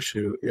not the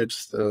issue.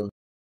 It's the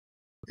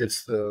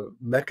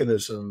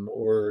mechanism,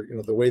 or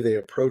the way they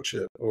approach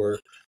it.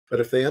 But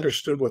if they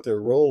understood what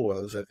their role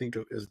was, I think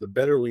is the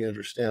better we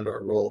understand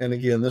our role. And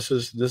again,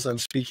 this I'm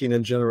speaking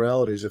in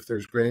generalities. If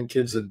there's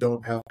grandkids that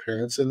don't have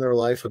parents in their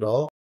life at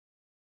all,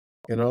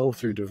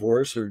 through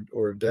divorce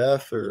or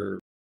death or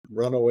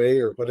runaway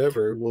or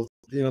whatever, well,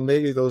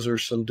 maybe those are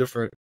some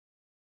different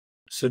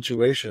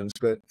situations.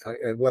 But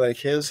what I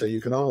can say,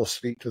 you can almost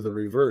speak to the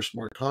reverse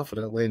more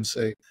confidently and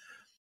say,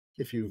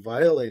 if you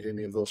violate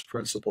any of those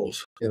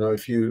principles,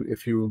 if you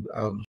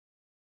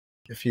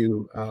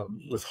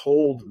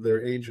withhold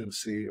their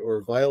agency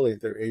or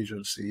violate their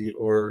agency,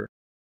 or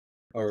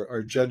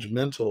are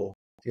judgmental,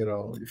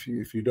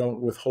 if you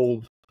don't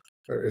withhold,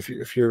 or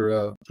if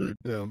you're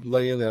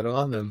laying that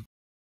on them,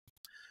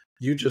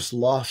 you just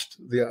lost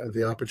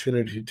the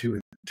opportunity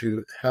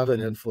to have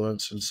an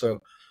influence. And so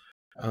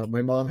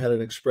my mom had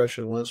an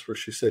expression once where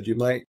she said, you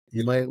might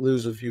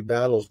lose a few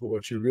battles, but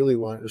what you really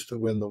want is to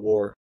win the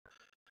war.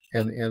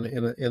 And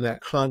in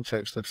that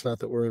context, it's not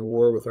that we're in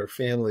war with our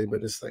family,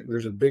 but it's like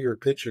there's a bigger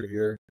picture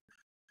here.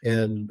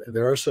 And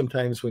there are some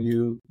times when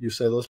you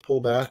say, let's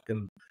pull back,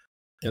 and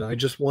I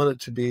just want it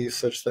to be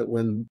such that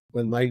when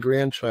my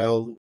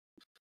grandchild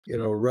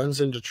runs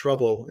into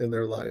trouble in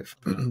their life,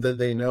 that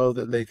they know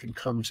that they can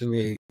come to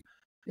me,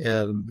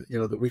 and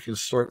that we can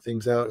sort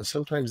things out. And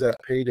sometimes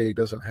that payday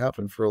doesn't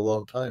happen for a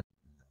long time.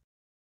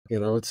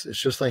 It's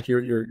just like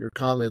your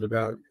comment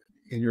about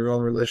in your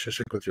own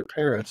relationship with your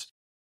parents.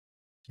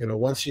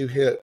 Once you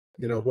hit,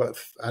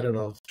 I don't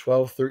know,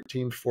 12,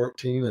 13,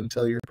 14,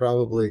 until you're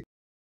probably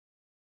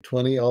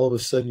 20, all of a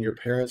sudden your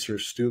parents are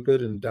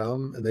stupid and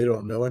dumb and they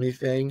don't know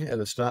anything. And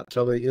it's not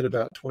till they hit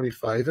about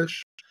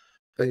 25-ish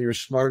that you're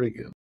smart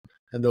again,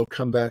 and they'll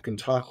come back and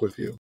talk with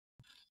you.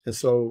 And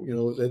so,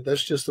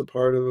 that's just a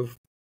part of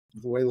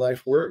the way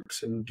life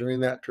works. And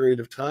during that period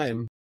of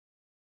time,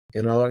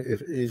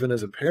 if even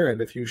as a parent,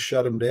 if you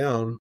shut them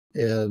down,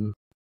 and,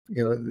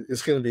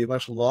 it's going to be a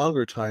much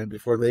longer time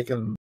before they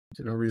can,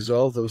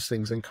 resolve those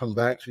things and come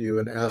back to you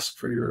and ask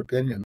for your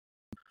opinion.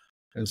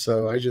 And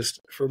so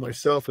for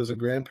myself as a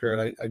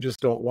grandparent, I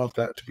just don't want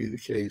that to be the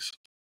case.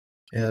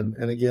 And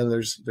again,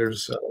 there's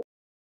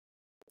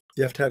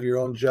you have to have your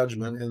own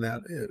judgment in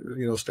that,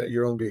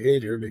 your own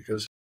behavior,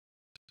 because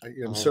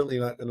I'm certainly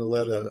not going to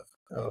let a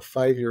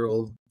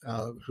 5-year-old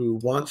who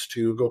wants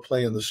to go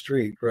play in the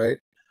street, right?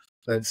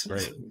 That's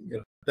right.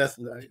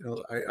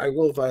 I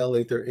will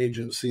violate their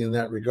agency in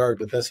that regard,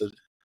 but that's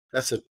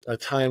a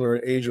time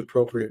or age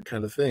appropriate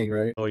kind of thing,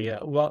 right? Oh yeah.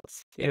 Well,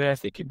 and I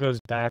think it goes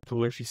back to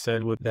what you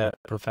said with that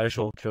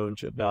professional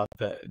coach about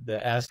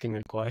the asking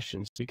the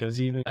questions,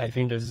 because even I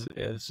think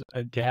as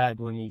a dad,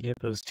 when you get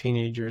those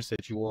teenagers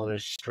that you want to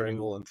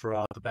strangle and throw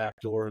out the back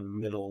door in the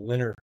middle of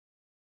winter,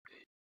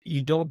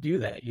 you don't do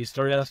that. You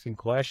start asking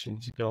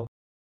questions. You go,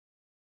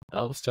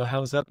 oh, so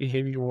how's that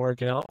behavior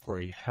working out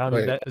for you? How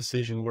did that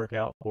decision work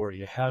out for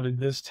you? How did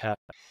this happen?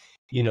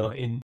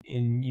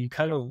 And you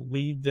kind of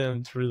lead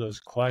them through those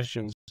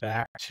questions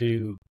back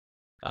to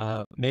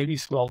maybe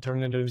some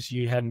alternatives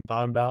you hadn't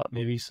thought about,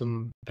 maybe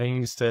some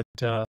things that,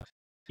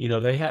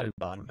 they hadn't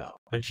thought about.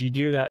 But you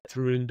do that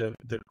through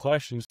the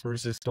questions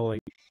versus going,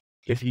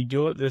 if you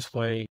do it this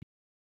way,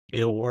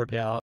 it'll work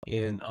out,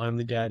 and I'm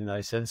the dad and I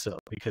said so,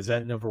 because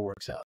that never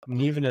works out. I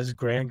mean, even as a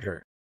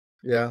grandparent.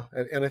 Yeah,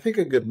 and I think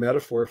a good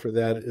metaphor for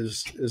that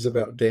is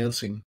about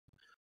dancing.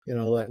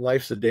 Like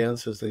life's a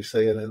dance, as they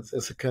say, and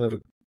it's a kind of a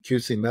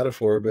cutesy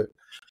metaphor, but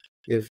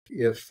if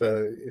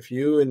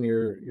you and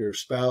your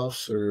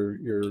spouse or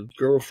your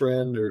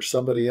girlfriend or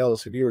somebody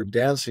else, if you were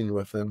dancing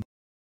with them,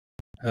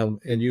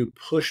 and you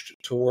pushed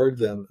toward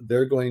them,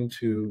 they're going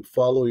to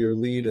follow your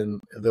lead, and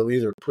they'll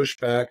either push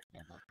back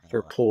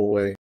or pull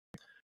away.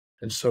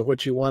 And so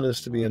what you want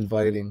is to be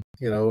inviting.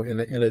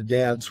 In a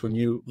dance, when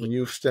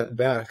you step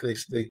back,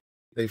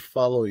 they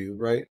follow you,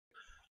 right?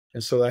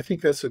 And so I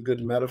think that's a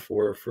good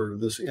metaphor for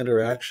this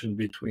interaction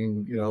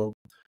between,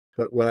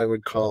 what I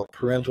would call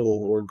parental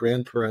or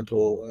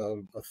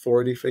grandparental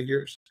authority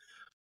figures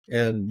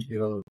and,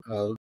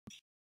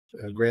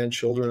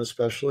 grandchildren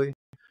especially,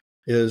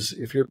 is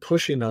if you're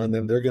pushing on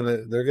them, they're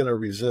gonna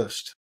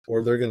resist,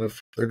 or they're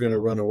gonna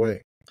run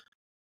away.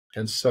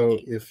 And so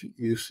if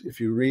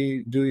you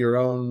redo your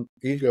own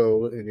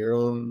ego and your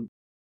own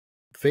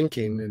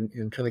thinking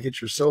and kind of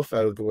get yourself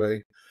out of the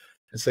way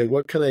and say,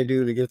 what can I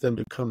do to get them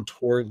to come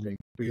toward me?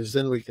 Because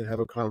then we can have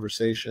a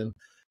conversation,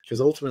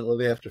 because ultimately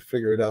they have to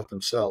figure it out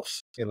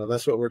themselves.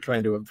 That's what we're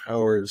trying to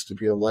empower, is to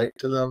be a light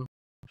to them,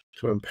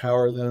 to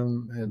empower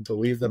them, and to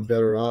leave them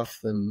better off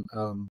than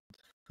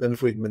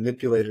if we'd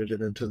manipulated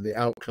it into the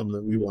outcome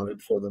that we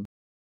wanted for them.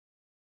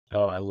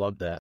 Oh, I love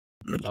that.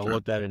 I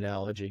love that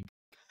analogy.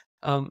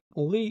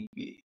 Lee,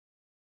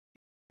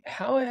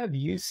 how have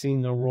you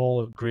seen the role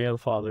of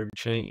grandfather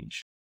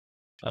change?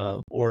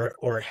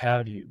 Or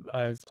have you?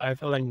 I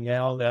feel like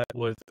now that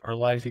with our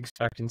life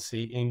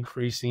expectancy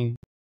increasing,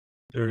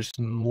 there's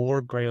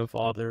more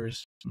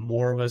grandfathers,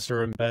 more of us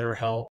are in better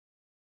health,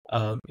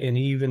 and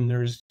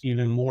there's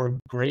even more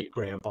great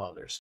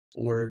grandfathers.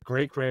 Where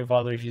great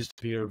grandfathers used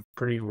to be a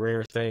pretty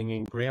rare thing,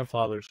 and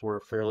grandfathers were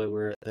a fairly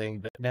rare thing,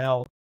 but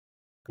now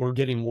we're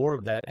getting more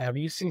of that. Have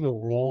you seen the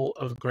role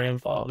of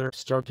grandfather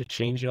start to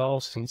change at all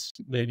since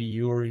maybe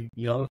you were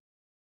young?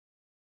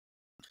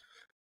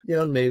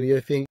 Yeah, maybe.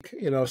 I think,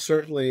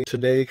 certainly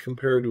today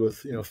compared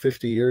with,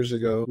 50 years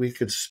ago, we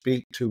could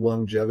speak to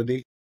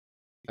longevity.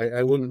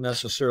 I wouldn't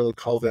necessarily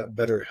call that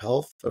better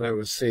health, but I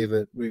would say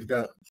that we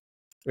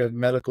have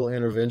medical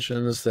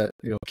interventions that,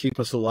 keep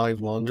us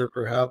alive longer,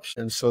 perhaps.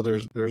 And so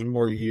there's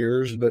more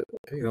years. But,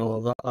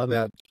 on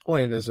that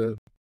point, as a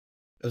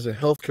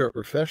healthcare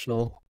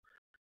professional,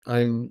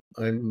 and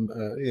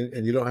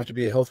you don't have to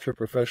be a healthcare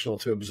professional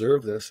to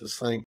observe this.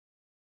 It's like,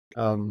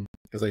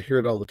 because I hear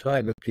it all the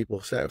time, if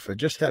people say, if I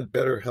just had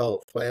better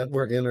health, if I had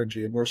more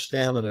energy and more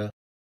stamina,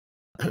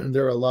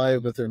 they're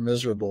alive, but they're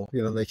miserable.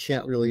 They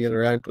can't really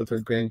interact with their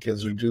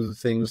grandkids or do the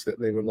things that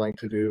they would like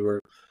to do,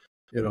 or,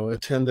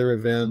 attend their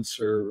events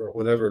or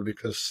whatever,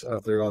 because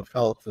of their own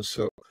health. And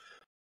so,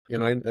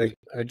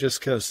 I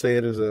just kind of say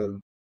it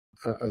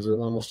as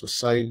almost a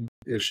side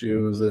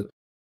issue, is that,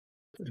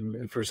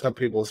 and for some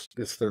people,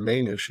 it's their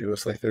main issue.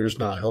 It's like they're just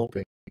not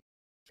helping.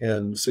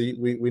 And so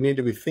we need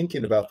to be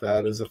thinking about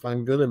that, as if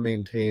I'm going to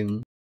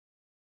maintain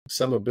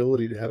some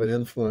ability to have an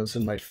influence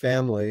in my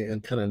family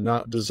and kind of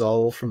not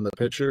dissolve from the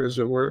picture, as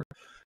it were.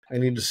 I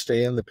need to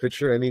stay in the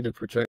picture. I need to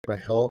protect my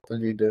health. I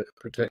need to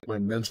protect my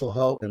mental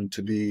health, and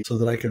to be, so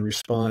that I can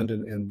respond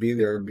and be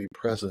there and be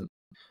present.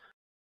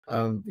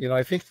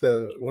 I think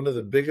one of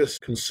the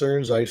biggest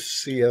concerns I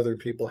see other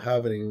people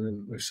having,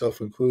 and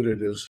myself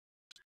included,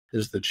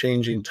 is the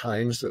changing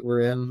times that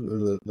we're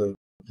in,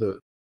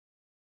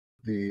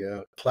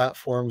 the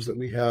platforms that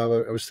we have.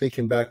 I was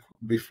thinking back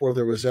before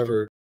there was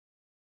ever,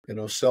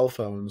 cell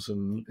phones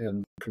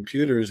and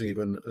computers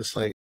even. It's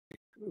like,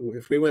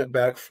 if we went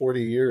back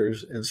 40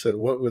 years and said,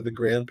 what would the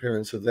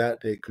grandparents of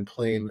that day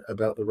complain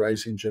about the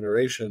rising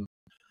generation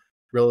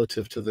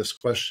relative to this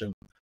question?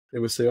 They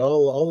would say,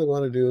 all they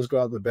want to do is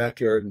go out in the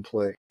backyard and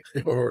play,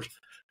 or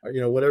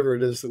whatever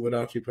it is that would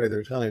occupy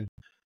their time.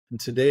 And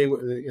today,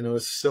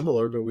 it's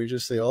similar, but we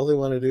just say all they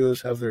want to do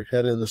is have their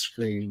head in the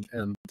screen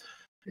and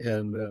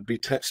be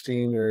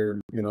texting,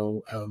 or,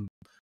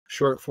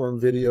 short form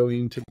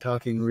videoing,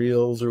 TikToking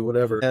reels or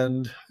whatever.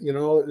 And,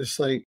 it's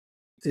like,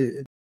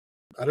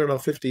 I don't know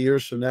 50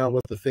 years from now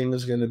what the thing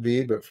is going to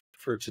be, but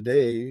for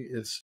today,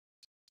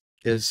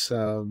 it's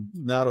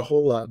not a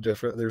whole lot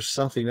different. There's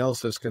something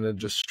else that's going to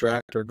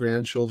distract our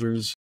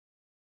grandchildren's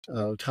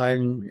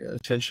time,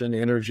 attention,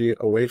 energy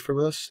away from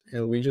us.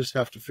 And we just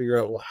have to figure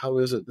out, well, how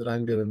is it that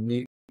I'm going to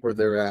meet where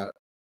they're at?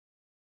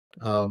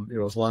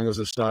 As long as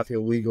it's not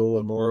illegal,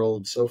 immoral,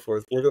 and so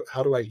forth.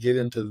 How do I get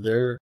into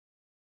their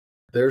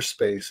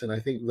space? And I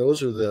think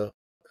those are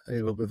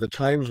the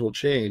times will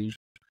change,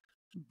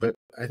 but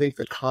I think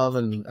the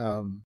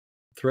common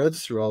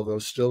threads through all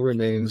those still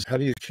remains. How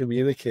do you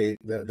communicate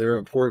that they're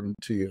important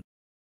to you?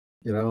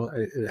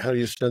 How do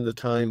you spend the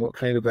time? What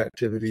kind of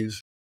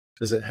activities?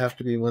 Does it have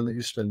to be one that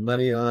you spend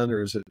money on,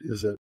 or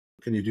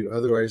can you do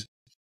otherwise?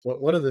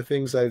 One of the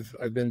things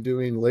I've been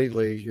doing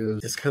lately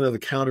is, it's kind of the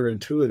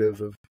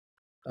counterintuitive of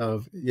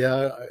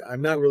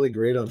I'm not really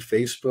great on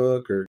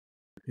Facebook, or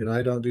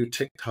I don't do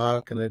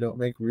TikTok, and I don't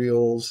make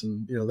reels,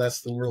 and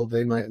that's the world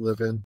they might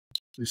live in,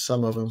 at least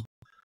some of them.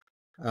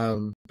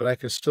 But I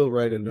can still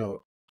write a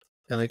note,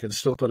 and I can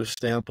still put a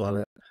stamp on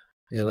it.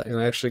 And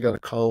I actually got a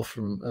call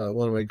from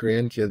one of my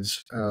grandkids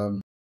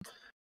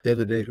the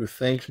other day, who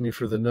thanked me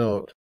for the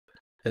note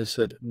and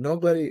said,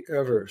 nobody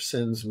ever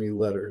sends me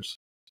letters.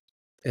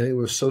 And it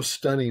was so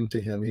stunning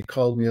to him. He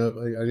called me up.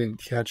 I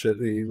didn't catch it.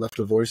 He left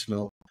a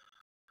voicemail.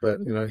 But,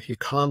 he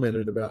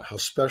commented about how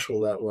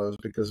special that was,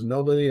 because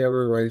nobody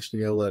ever writes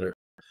me a letter.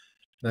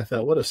 And I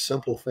thought, what a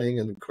simple thing.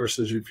 And of course,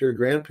 if you're a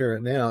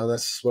grandparent now,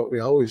 that's what we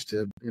always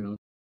did,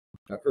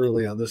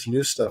 early on. This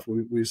new stuff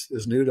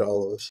is new to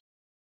all of us.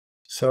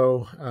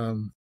 So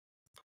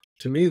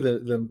to me,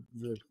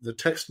 the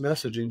text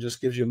messaging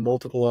just gives you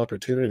multiple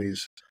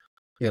opportunities,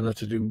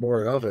 to do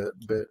more of it.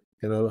 But,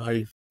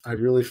 I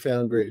really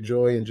found great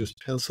joy in just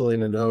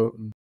penciling a note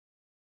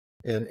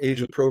and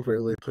age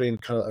appropriately putting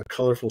kind of a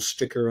colorful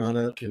sticker on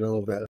it,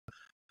 that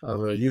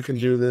you can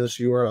do this,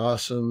 you are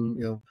awesome,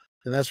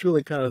 and that's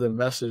really kind of the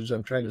message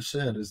I'm trying to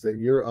send, is that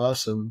you're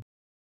awesome,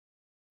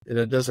 and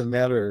it doesn't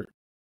matter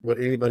what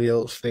anybody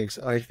else thinks.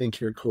 I think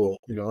you're cool.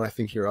 I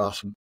think you're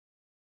awesome.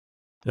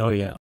 Oh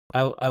yeah,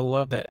 I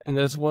love that, and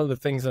that's one of the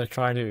things I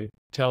try to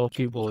tell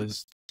people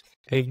is,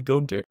 hey, go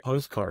get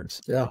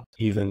postcards. Yeah.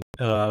 Even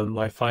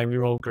my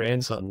 5-year-old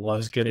grandson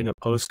loves getting a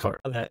postcard.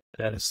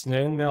 That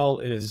snail mail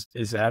is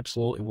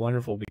absolutely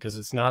wonderful because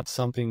it's not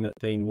something that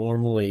they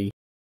normally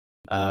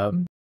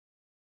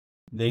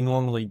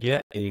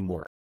get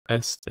anymore.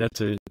 That's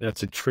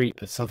a treat.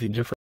 That's something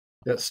different.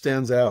 That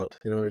stands out.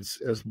 It's,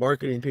 as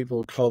marketing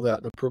people call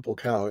that, the purple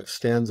cow. It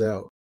stands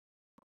out.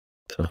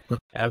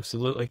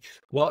 Absolutely.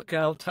 Well,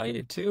 I'll tell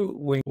you too,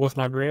 with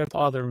my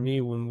grandfather and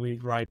me, when we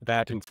write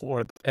back and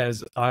forth,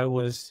 as I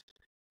was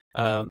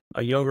a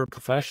younger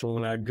professional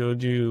and I'd go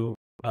do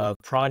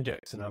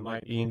projects, and I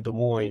might be in Des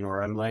Moines,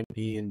 or I might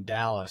be in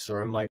Dallas,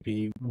 or I might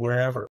be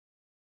wherever,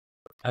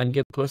 I'd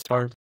get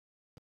postcards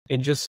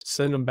and just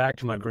send them back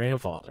to my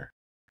grandfather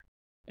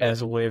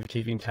as a way of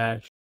keeping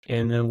touch.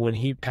 And then when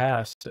he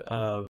passed,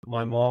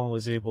 my mom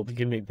was able to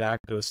give me back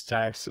those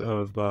stacks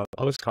of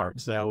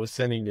postcards that I was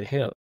sending to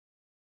him.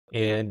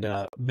 And,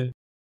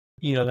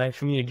 that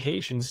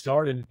communication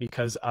started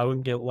because I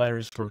would get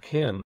letters from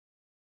him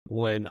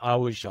when I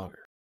was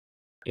younger.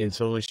 And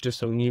so it's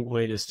just a neat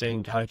way to stay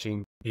in touch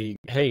and be,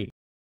 hey,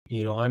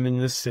 I'm in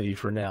this city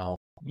for now,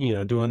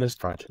 doing this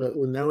project. But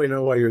now we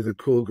know why you're the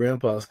cool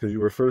grandpa, because you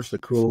were first a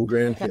cool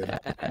grandkid.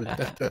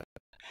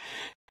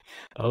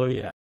 Oh,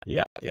 yeah.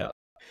 Yeah.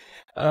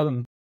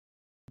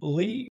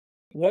 Lee,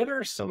 what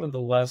are some of the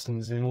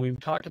lessons, and we've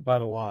talked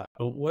about a lot,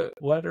 but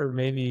what are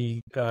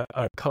maybe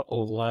a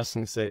couple of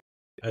lessons that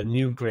a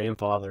new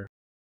grandfather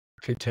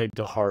could take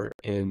to heart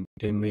and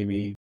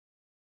maybe,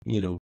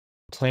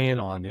 plan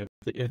on if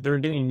they're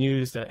getting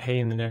news that, hey,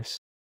 in the next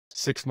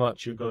 6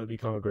 months you're going to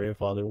become a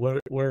grandfather? What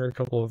are a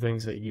couple of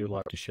things that you'd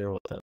like to share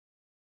with them?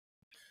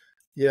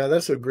 Yeah,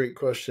 that's a great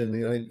question.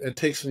 It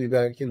takes me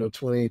back,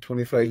 20,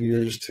 25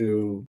 years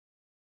to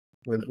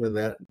when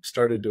that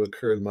started to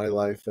occur in my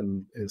life,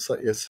 and it's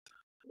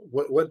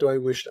what do I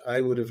wish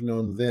I would have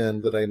known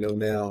then that I know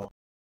now,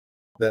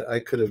 that I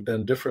could have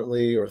done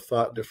differently or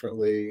thought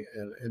differently?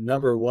 And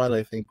number one,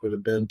 I think, would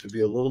have been to be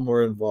a little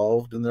more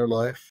involved in their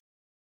life.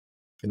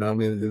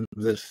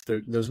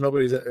 There's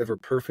nobody that's ever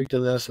perfect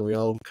in this, and we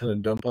all kind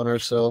of dump on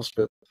ourselves,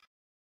 but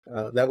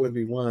that would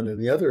be one. And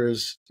the other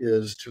is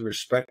to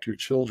respect your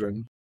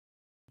children,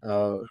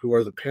 who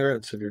are the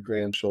parents of your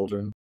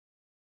grandchildren.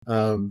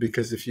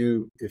 Because if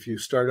you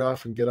start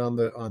off and get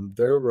on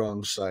their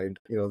wrong side,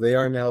 they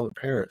are now the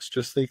parents.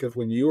 Just think of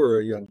when you were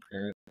a young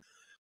parent,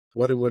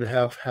 what it would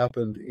have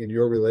happened in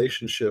your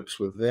relationships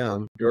with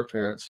them, your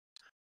parents,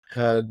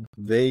 had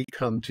they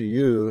come to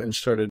you and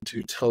started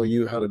to tell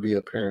you how to be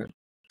a parent.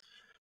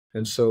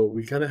 And so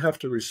we kind of have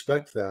to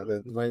respect that.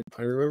 And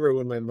I remember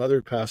when my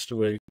mother passed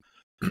away,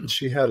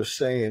 she had a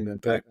saying. In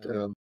fact,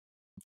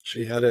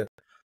 she had it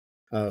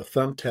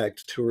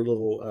thumbtacked to her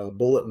little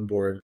bulletin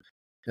board.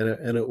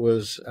 And it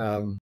was,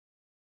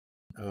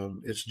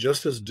 it's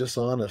just as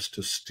dishonest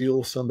to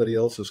steal somebody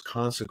else's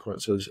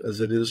consequences as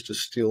it is to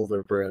steal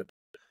their bread.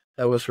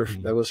 That was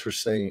her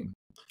saying.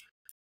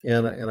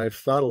 And I've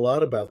thought a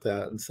lot about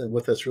that, and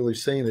what that's really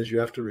saying is you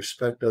have to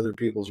respect other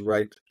people's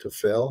right to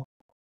fail.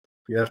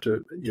 You have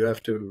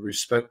to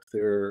respect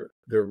their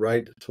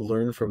right to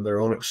learn from their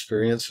own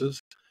experiences.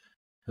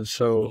 And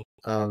so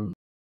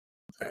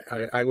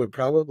I would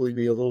probably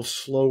be a little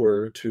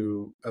slower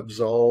to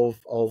absolve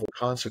all the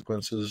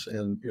consequences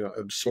and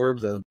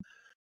absorb them,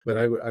 but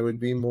I would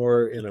be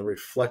more in a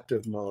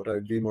reflective mode.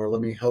 I'd be more,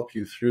 let me help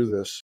you through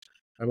this.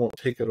 I won't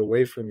take it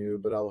away from you,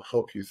 but I'll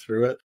help you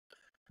through it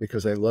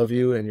because I love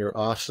you and you're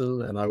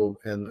awesome. And I will,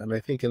 and I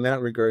think in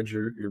that regard,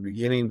 you're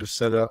beginning to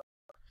set up,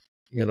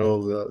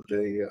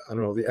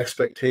 the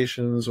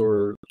expectations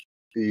or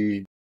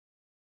the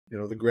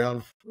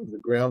ground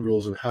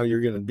rules of how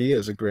you're going to be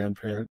as a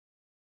grandparent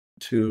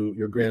to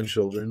your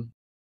grandchildren,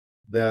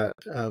 that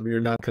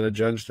you're not going to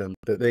judge them,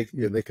 that they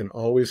can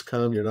always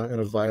come. You're not going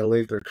to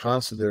violate their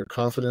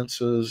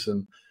confidences,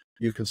 and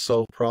you can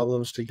solve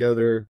problems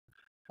together,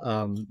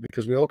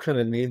 because we all kind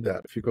of need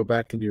that. If you go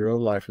back into your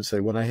own life and say,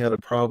 when I had a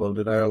problem,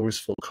 did I always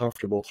feel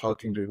comfortable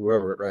talking to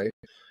whoever, right?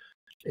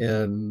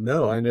 And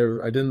no, I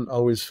didn't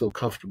always feel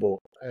comfortable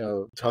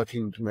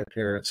talking to my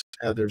parents.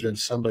 Had there been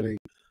somebody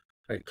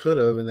I could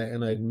have,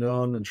 and I'd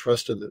known and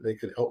trusted that they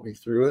could help me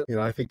through it,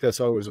 I think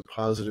that's always a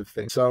positive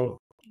thing. So,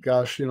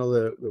 gosh,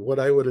 what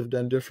I would have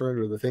done different,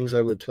 or the things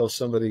I would tell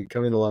somebody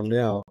coming along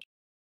now,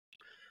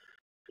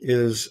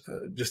 is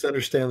just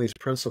understand these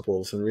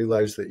principles and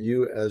realize that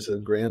you as a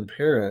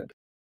grandparent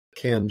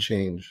can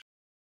change.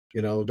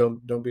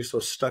 Don't be so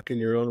stuck in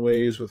your own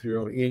ways with your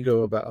own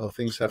ego about how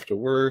things have to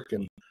work,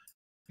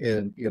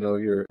 and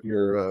your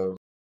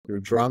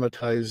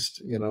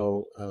dramatized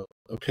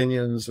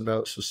opinions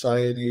about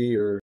society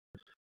or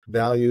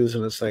values.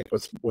 And it's like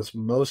what's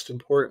most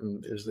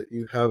important is that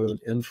you have an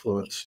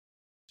influence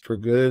for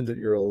good, that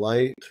you're a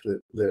light,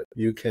 that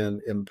you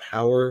can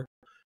empower,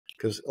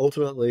 because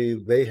ultimately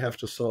they have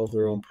to solve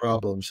their own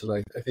problems. And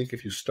I think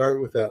if you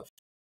start with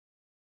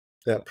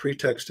that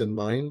pretext in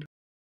mind,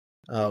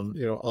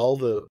 all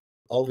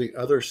the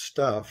other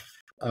stuff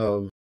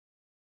of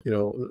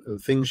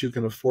things you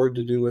can afford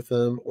to do with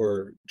them,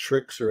 or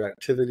tricks or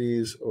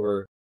activities,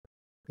 or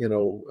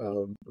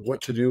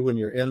what to do when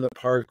you're in the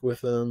park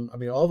with them. I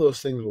mean, all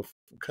those things will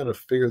kind of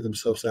figure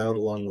themselves out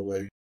along the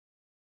way.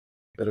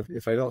 But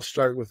if I don't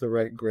start with the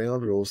right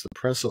ground rules, the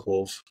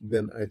principles,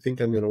 then I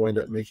think I'm going to wind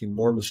up making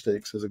more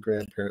mistakes as a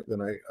grandparent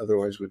than I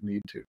otherwise would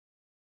need to.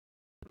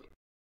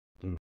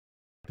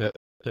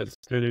 That's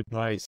good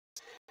advice.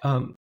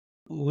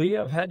 Lee,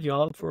 I've had you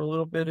on for a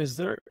little bit. Is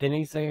there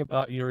anything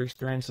about your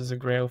experience as a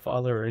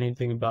grandfather, or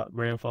anything about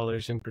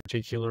grandfathers in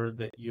particular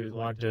that you'd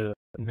like to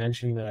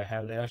mention that I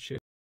haven't asked you?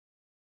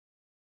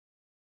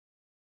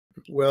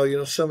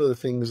 Well, some of the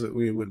things that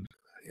we would,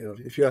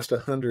 if you asked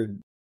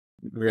 100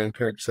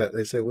 grandparents that,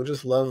 they say, well,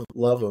 just love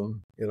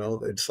them.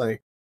 It's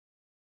like,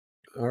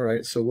 all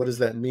right, so what does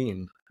that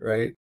mean,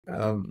 right?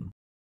 And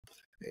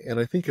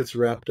I think it's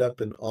wrapped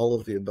up in all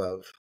of the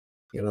above.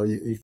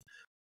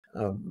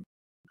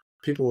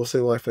 People will say,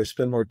 well, if I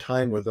spend more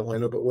time with them, I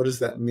know, but what does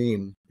that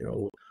mean?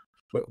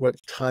 What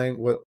time,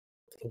 what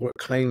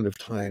kind of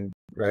time,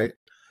 right?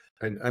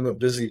 I'm a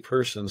busy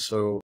person,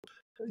 so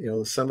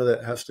some of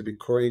that has to be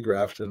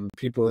choreographed, and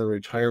people in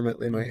retirement,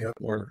 they might have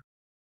more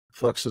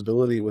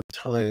flexibility with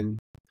time.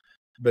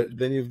 But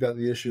then you've got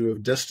the issue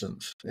of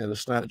distance, and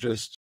it's not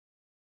just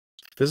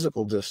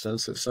physical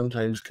distance. It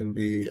sometimes can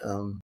be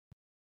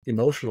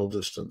emotional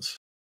distance.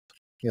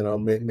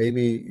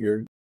 Maybe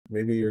your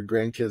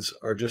grandkids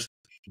are just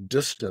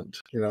distant.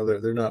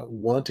 They're not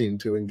wanting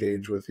to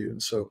engage with you,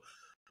 and so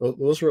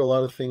those are a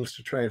lot of things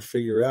to try and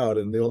figure out.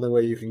 And the only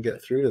way you can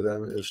get through to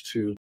them is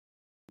to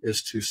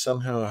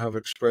somehow have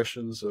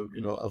expressions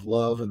of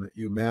love, and that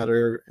you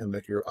matter, and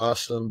that you're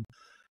awesome.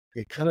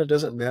 It kind of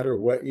doesn't matter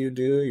what you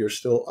do, you're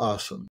still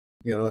awesome.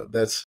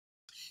 That's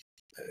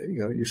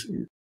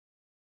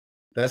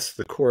that's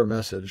the core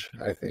message,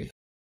 I think.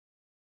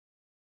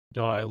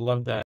 No, I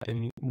love that.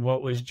 And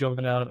what was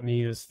jumping out at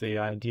me is the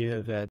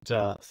idea that,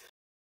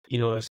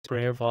 as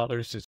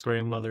grandfathers, as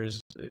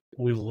grandmothers,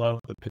 we love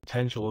the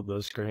potential of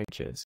those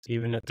grandkids.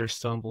 Even if they're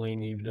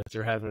stumbling, even if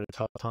they're having a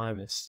tough time,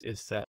 it's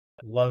that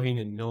loving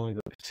and knowing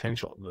the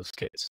potential of those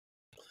kids.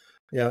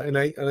 Yeah, and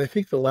I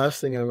think the last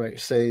thing I might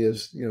say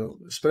is,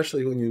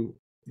 especially when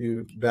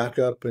you back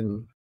up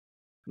and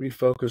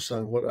refocus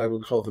on what I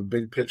would call the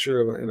big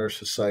picture in our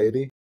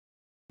society.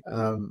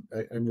 I'm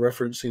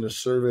referencing a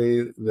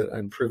survey that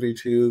I'm privy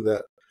to,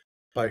 that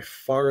by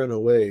far and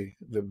away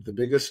the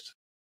biggest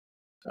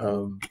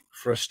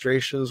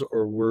frustrations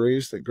or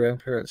worries that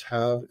grandparents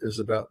have is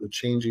about the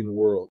changing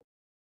world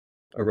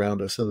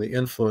around us, and the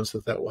influence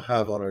that will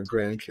have on our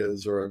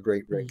grandkids or our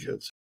great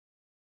grandkids.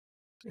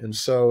 And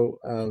so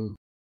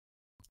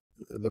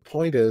the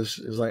point is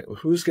like,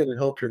 who's going to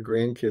help your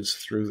grandkids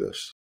through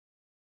this,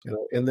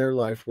 in their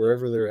life,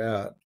 wherever they're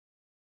at?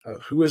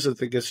 Who is it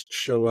that gets to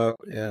show up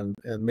and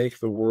make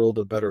the world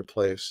a better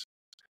place?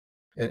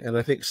 And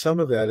I think some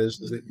of that is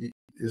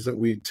that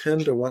we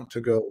tend to want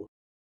to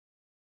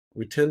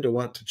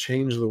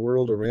change the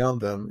world around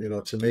them,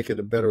 to make it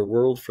a better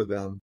world for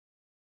them.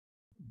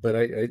 But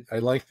I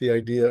like the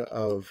idea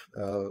of,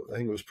 I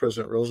think it was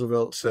President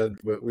Roosevelt said,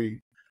 but we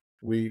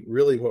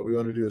really, what we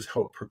want to do is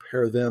help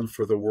prepare them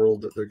for the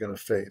world that they're going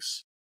to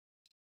face.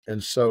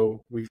 And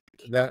so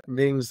that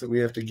means that we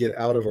have to get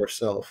out of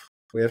ourselves.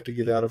 We have to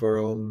get out of our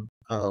own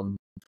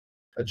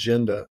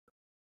agenda,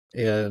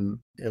 and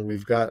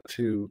we've got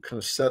to kind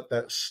of set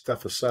that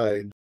stuff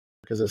aside,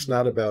 because it's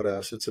not about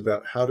us. It's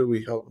about how do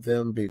we help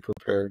them be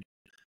prepared,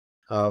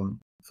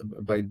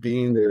 by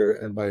being there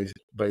and by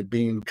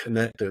being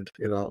connected.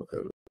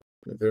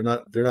 They're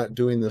not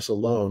doing this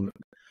alone.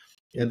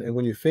 And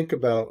when you think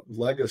about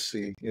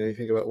legacy, you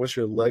think about, what's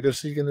your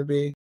legacy going to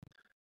be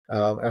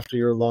after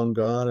you're long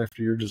gone,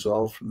 after you're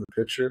dissolved from the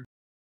picture.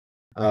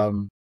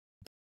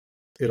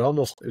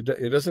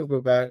 It doesn't go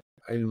back,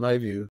 in my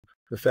view,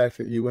 the fact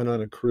that you went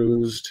on a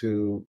cruise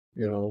to,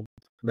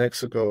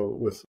 Mexico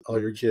with all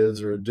your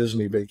kids, or a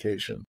Disney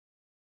vacation.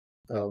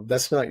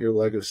 That's not your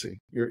legacy.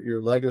 Your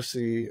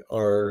legacy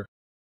are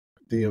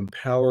the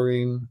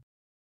empowering,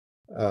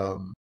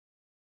 the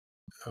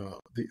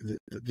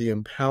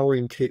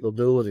empowering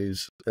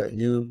capabilities that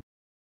you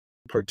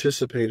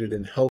participated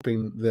in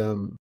helping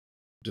them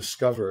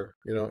discover,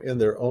 in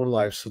their own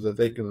life, so that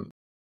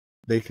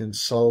they can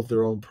solve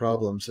their own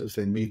problems as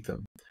they meet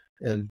them.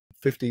 And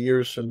 50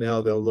 years from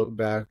now, they'll look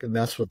back, and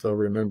that's what they'll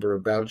remember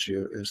about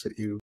you, is that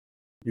you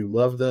you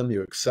loved them,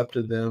 you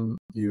accepted them,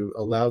 you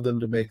allowed them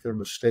to make their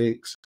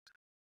mistakes,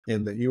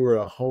 and that you were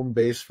a home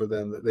base for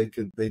them,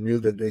 that they knew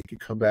that they could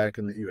come back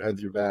and that you had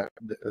your back,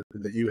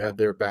 that you had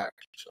their back.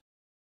 So.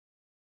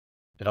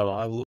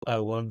 I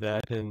love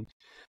that. And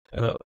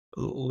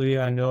Lee,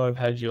 I know I've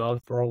had you on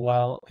for a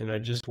while, and I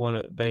just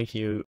want to thank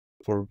you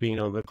for being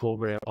on the Cool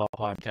Grandpa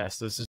podcast.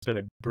 This has been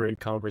a great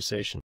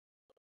conversation.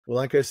 Well,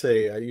 like I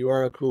say, you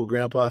are a cool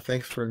grandpa.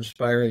 Thanks for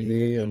inspiring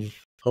me, and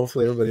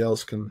hopefully everybody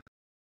else can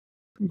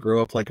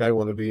grow up like I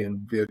want to be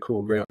and be a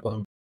cool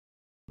grandpa.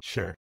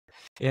 Sure.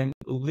 And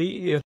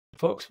Lee, if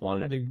folks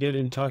wanted to get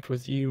in touch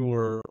with you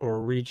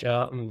or reach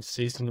out and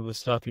see some of the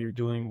stuff you're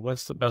doing,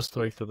 what's the best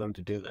way for them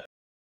to do that?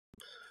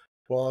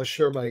 Well, I'll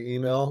share my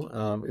email.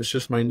 It's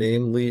just my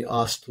name, Lee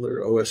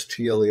Ostler,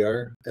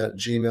 OSTLER,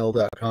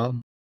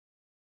 @gmail.com.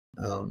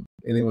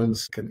 Anyone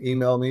can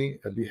email me.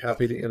 I'd be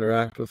happy to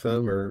interact with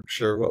them or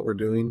share what we're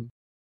doing.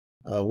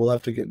 We'll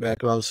have to get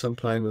back on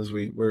sometime as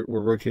we're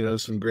working on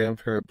some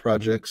grandparent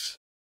projects,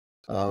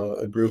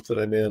 a group that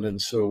I'm in,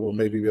 and so we'll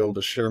maybe be able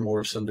to share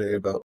more someday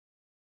about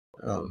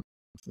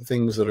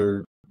things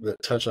that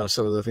touch on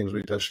some of the things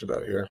we touched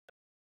about here.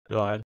 No,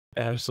 I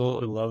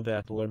absolutely love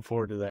that. Look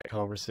forward to that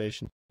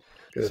conversation.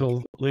 Good.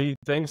 So, Lee,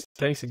 thanks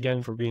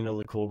again for being on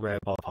the Cool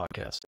Grandpa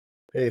podcast.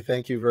 Hey,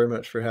 thank you very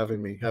much for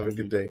having me. Have a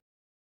good day.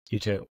 You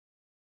too.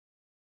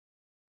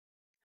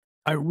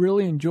 I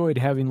really enjoyed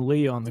having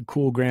Lee on the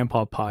Cool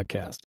Grandpa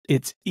podcast.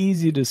 It's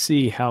easy to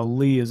see how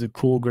Lee is a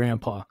cool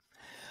grandpa.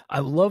 I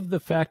love the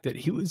fact that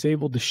he was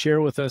able to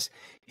share with us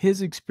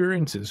his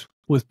experiences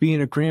with being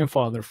a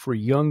grandfather for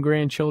young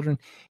grandchildren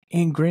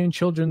and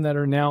grandchildren that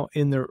are now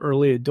in their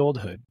early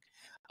adulthood.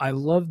 I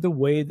love the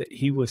way that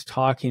he was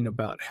talking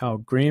about how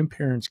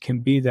grandparents can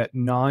be that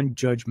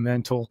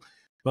non-judgmental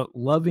but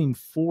loving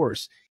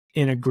force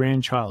in a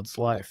grandchild's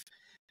life,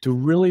 to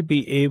really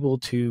be able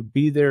to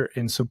be there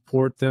and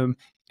support them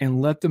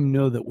and let them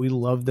know that we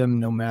love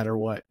them no matter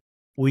what.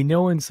 We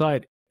know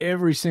inside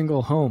every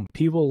single home,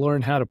 people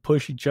learn how to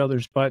push each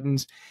other's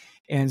buttons,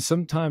 and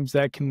sometimes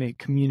that can make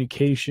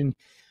communication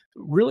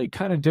really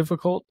kind of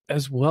difficult,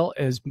 as well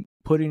as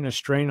putting a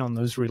strain on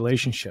those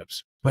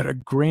relationships. But a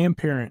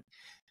grandparent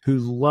who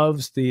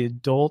loves the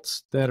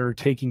adults that are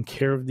taking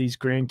care of these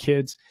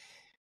grandkids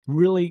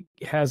really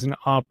has an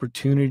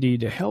opportunity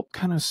to help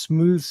kind of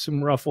smooth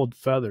some ruffled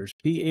feathers,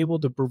 be able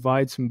to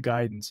provide some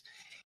guidance.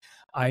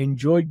 I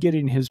enjoyed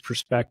getting his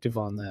perspective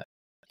on that.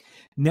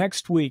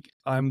 Next week,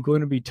 I'm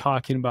going to be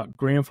talking about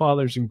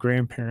grandfathers and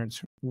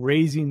grandparents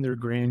raising their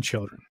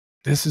grandchildren.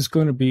 This is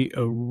going to be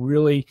a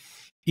really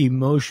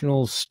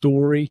emotional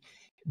story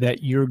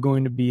that you're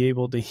going to be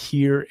able to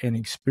hear and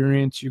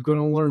experience. You're going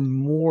to learn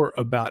more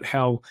about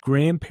how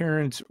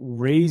grandparents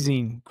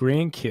raising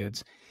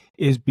grandkids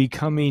is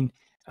becoming,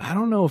 I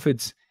don't know if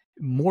it's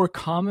more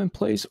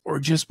commonplace or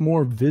just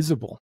more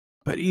visible,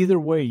 but either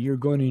way, you're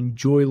going to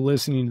enjoy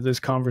listening to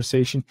this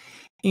conversation.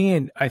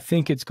 And I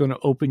think it's going to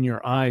open your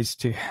eyes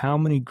to how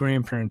many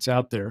grandparents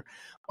out there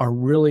are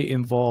really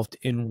involved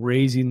in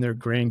raising their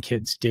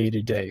grandkids day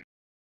to day.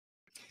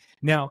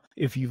 Now,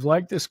 if you've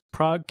liked this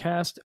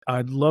podcast,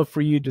 I'd love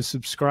for you to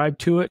subscribe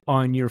to it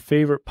on your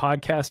favorite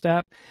podcast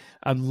app.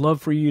 I'd love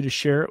for you to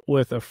share it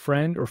with a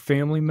friend or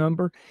family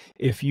member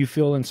if you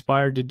feel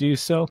inspired to do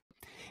so.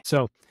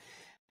 So,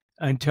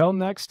 until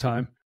next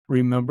time,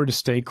 remember to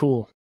stay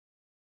cool.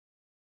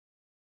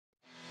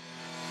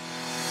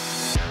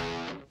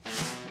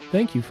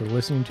 Thank you for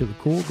listening to the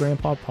Cool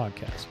Grandpa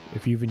podcast.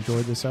 If you've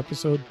enjoyed this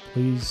episode,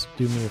 please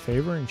do me a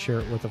favor and share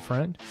it with a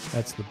friend.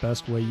 That's the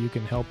best way you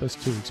can help us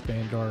to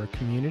expand our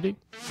community,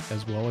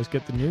 as well as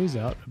get the news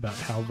out about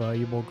how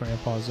valuable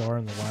grandpas are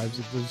in the lives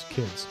of those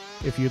kids.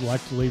 If you'd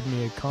like to leave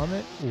me a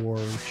comment or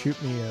shoot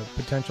me a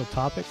potential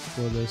topic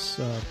for this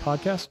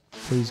podcast,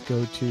 please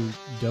go to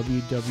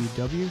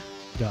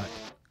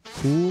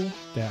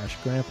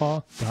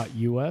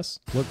www.cool-grandpa.us.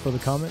 Look for the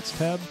comments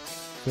tab,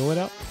 fill it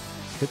out,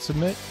 hit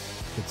submit.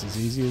 It's as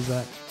easy as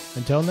that.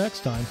 Until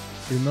next time,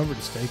 remember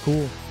to stay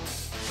cool.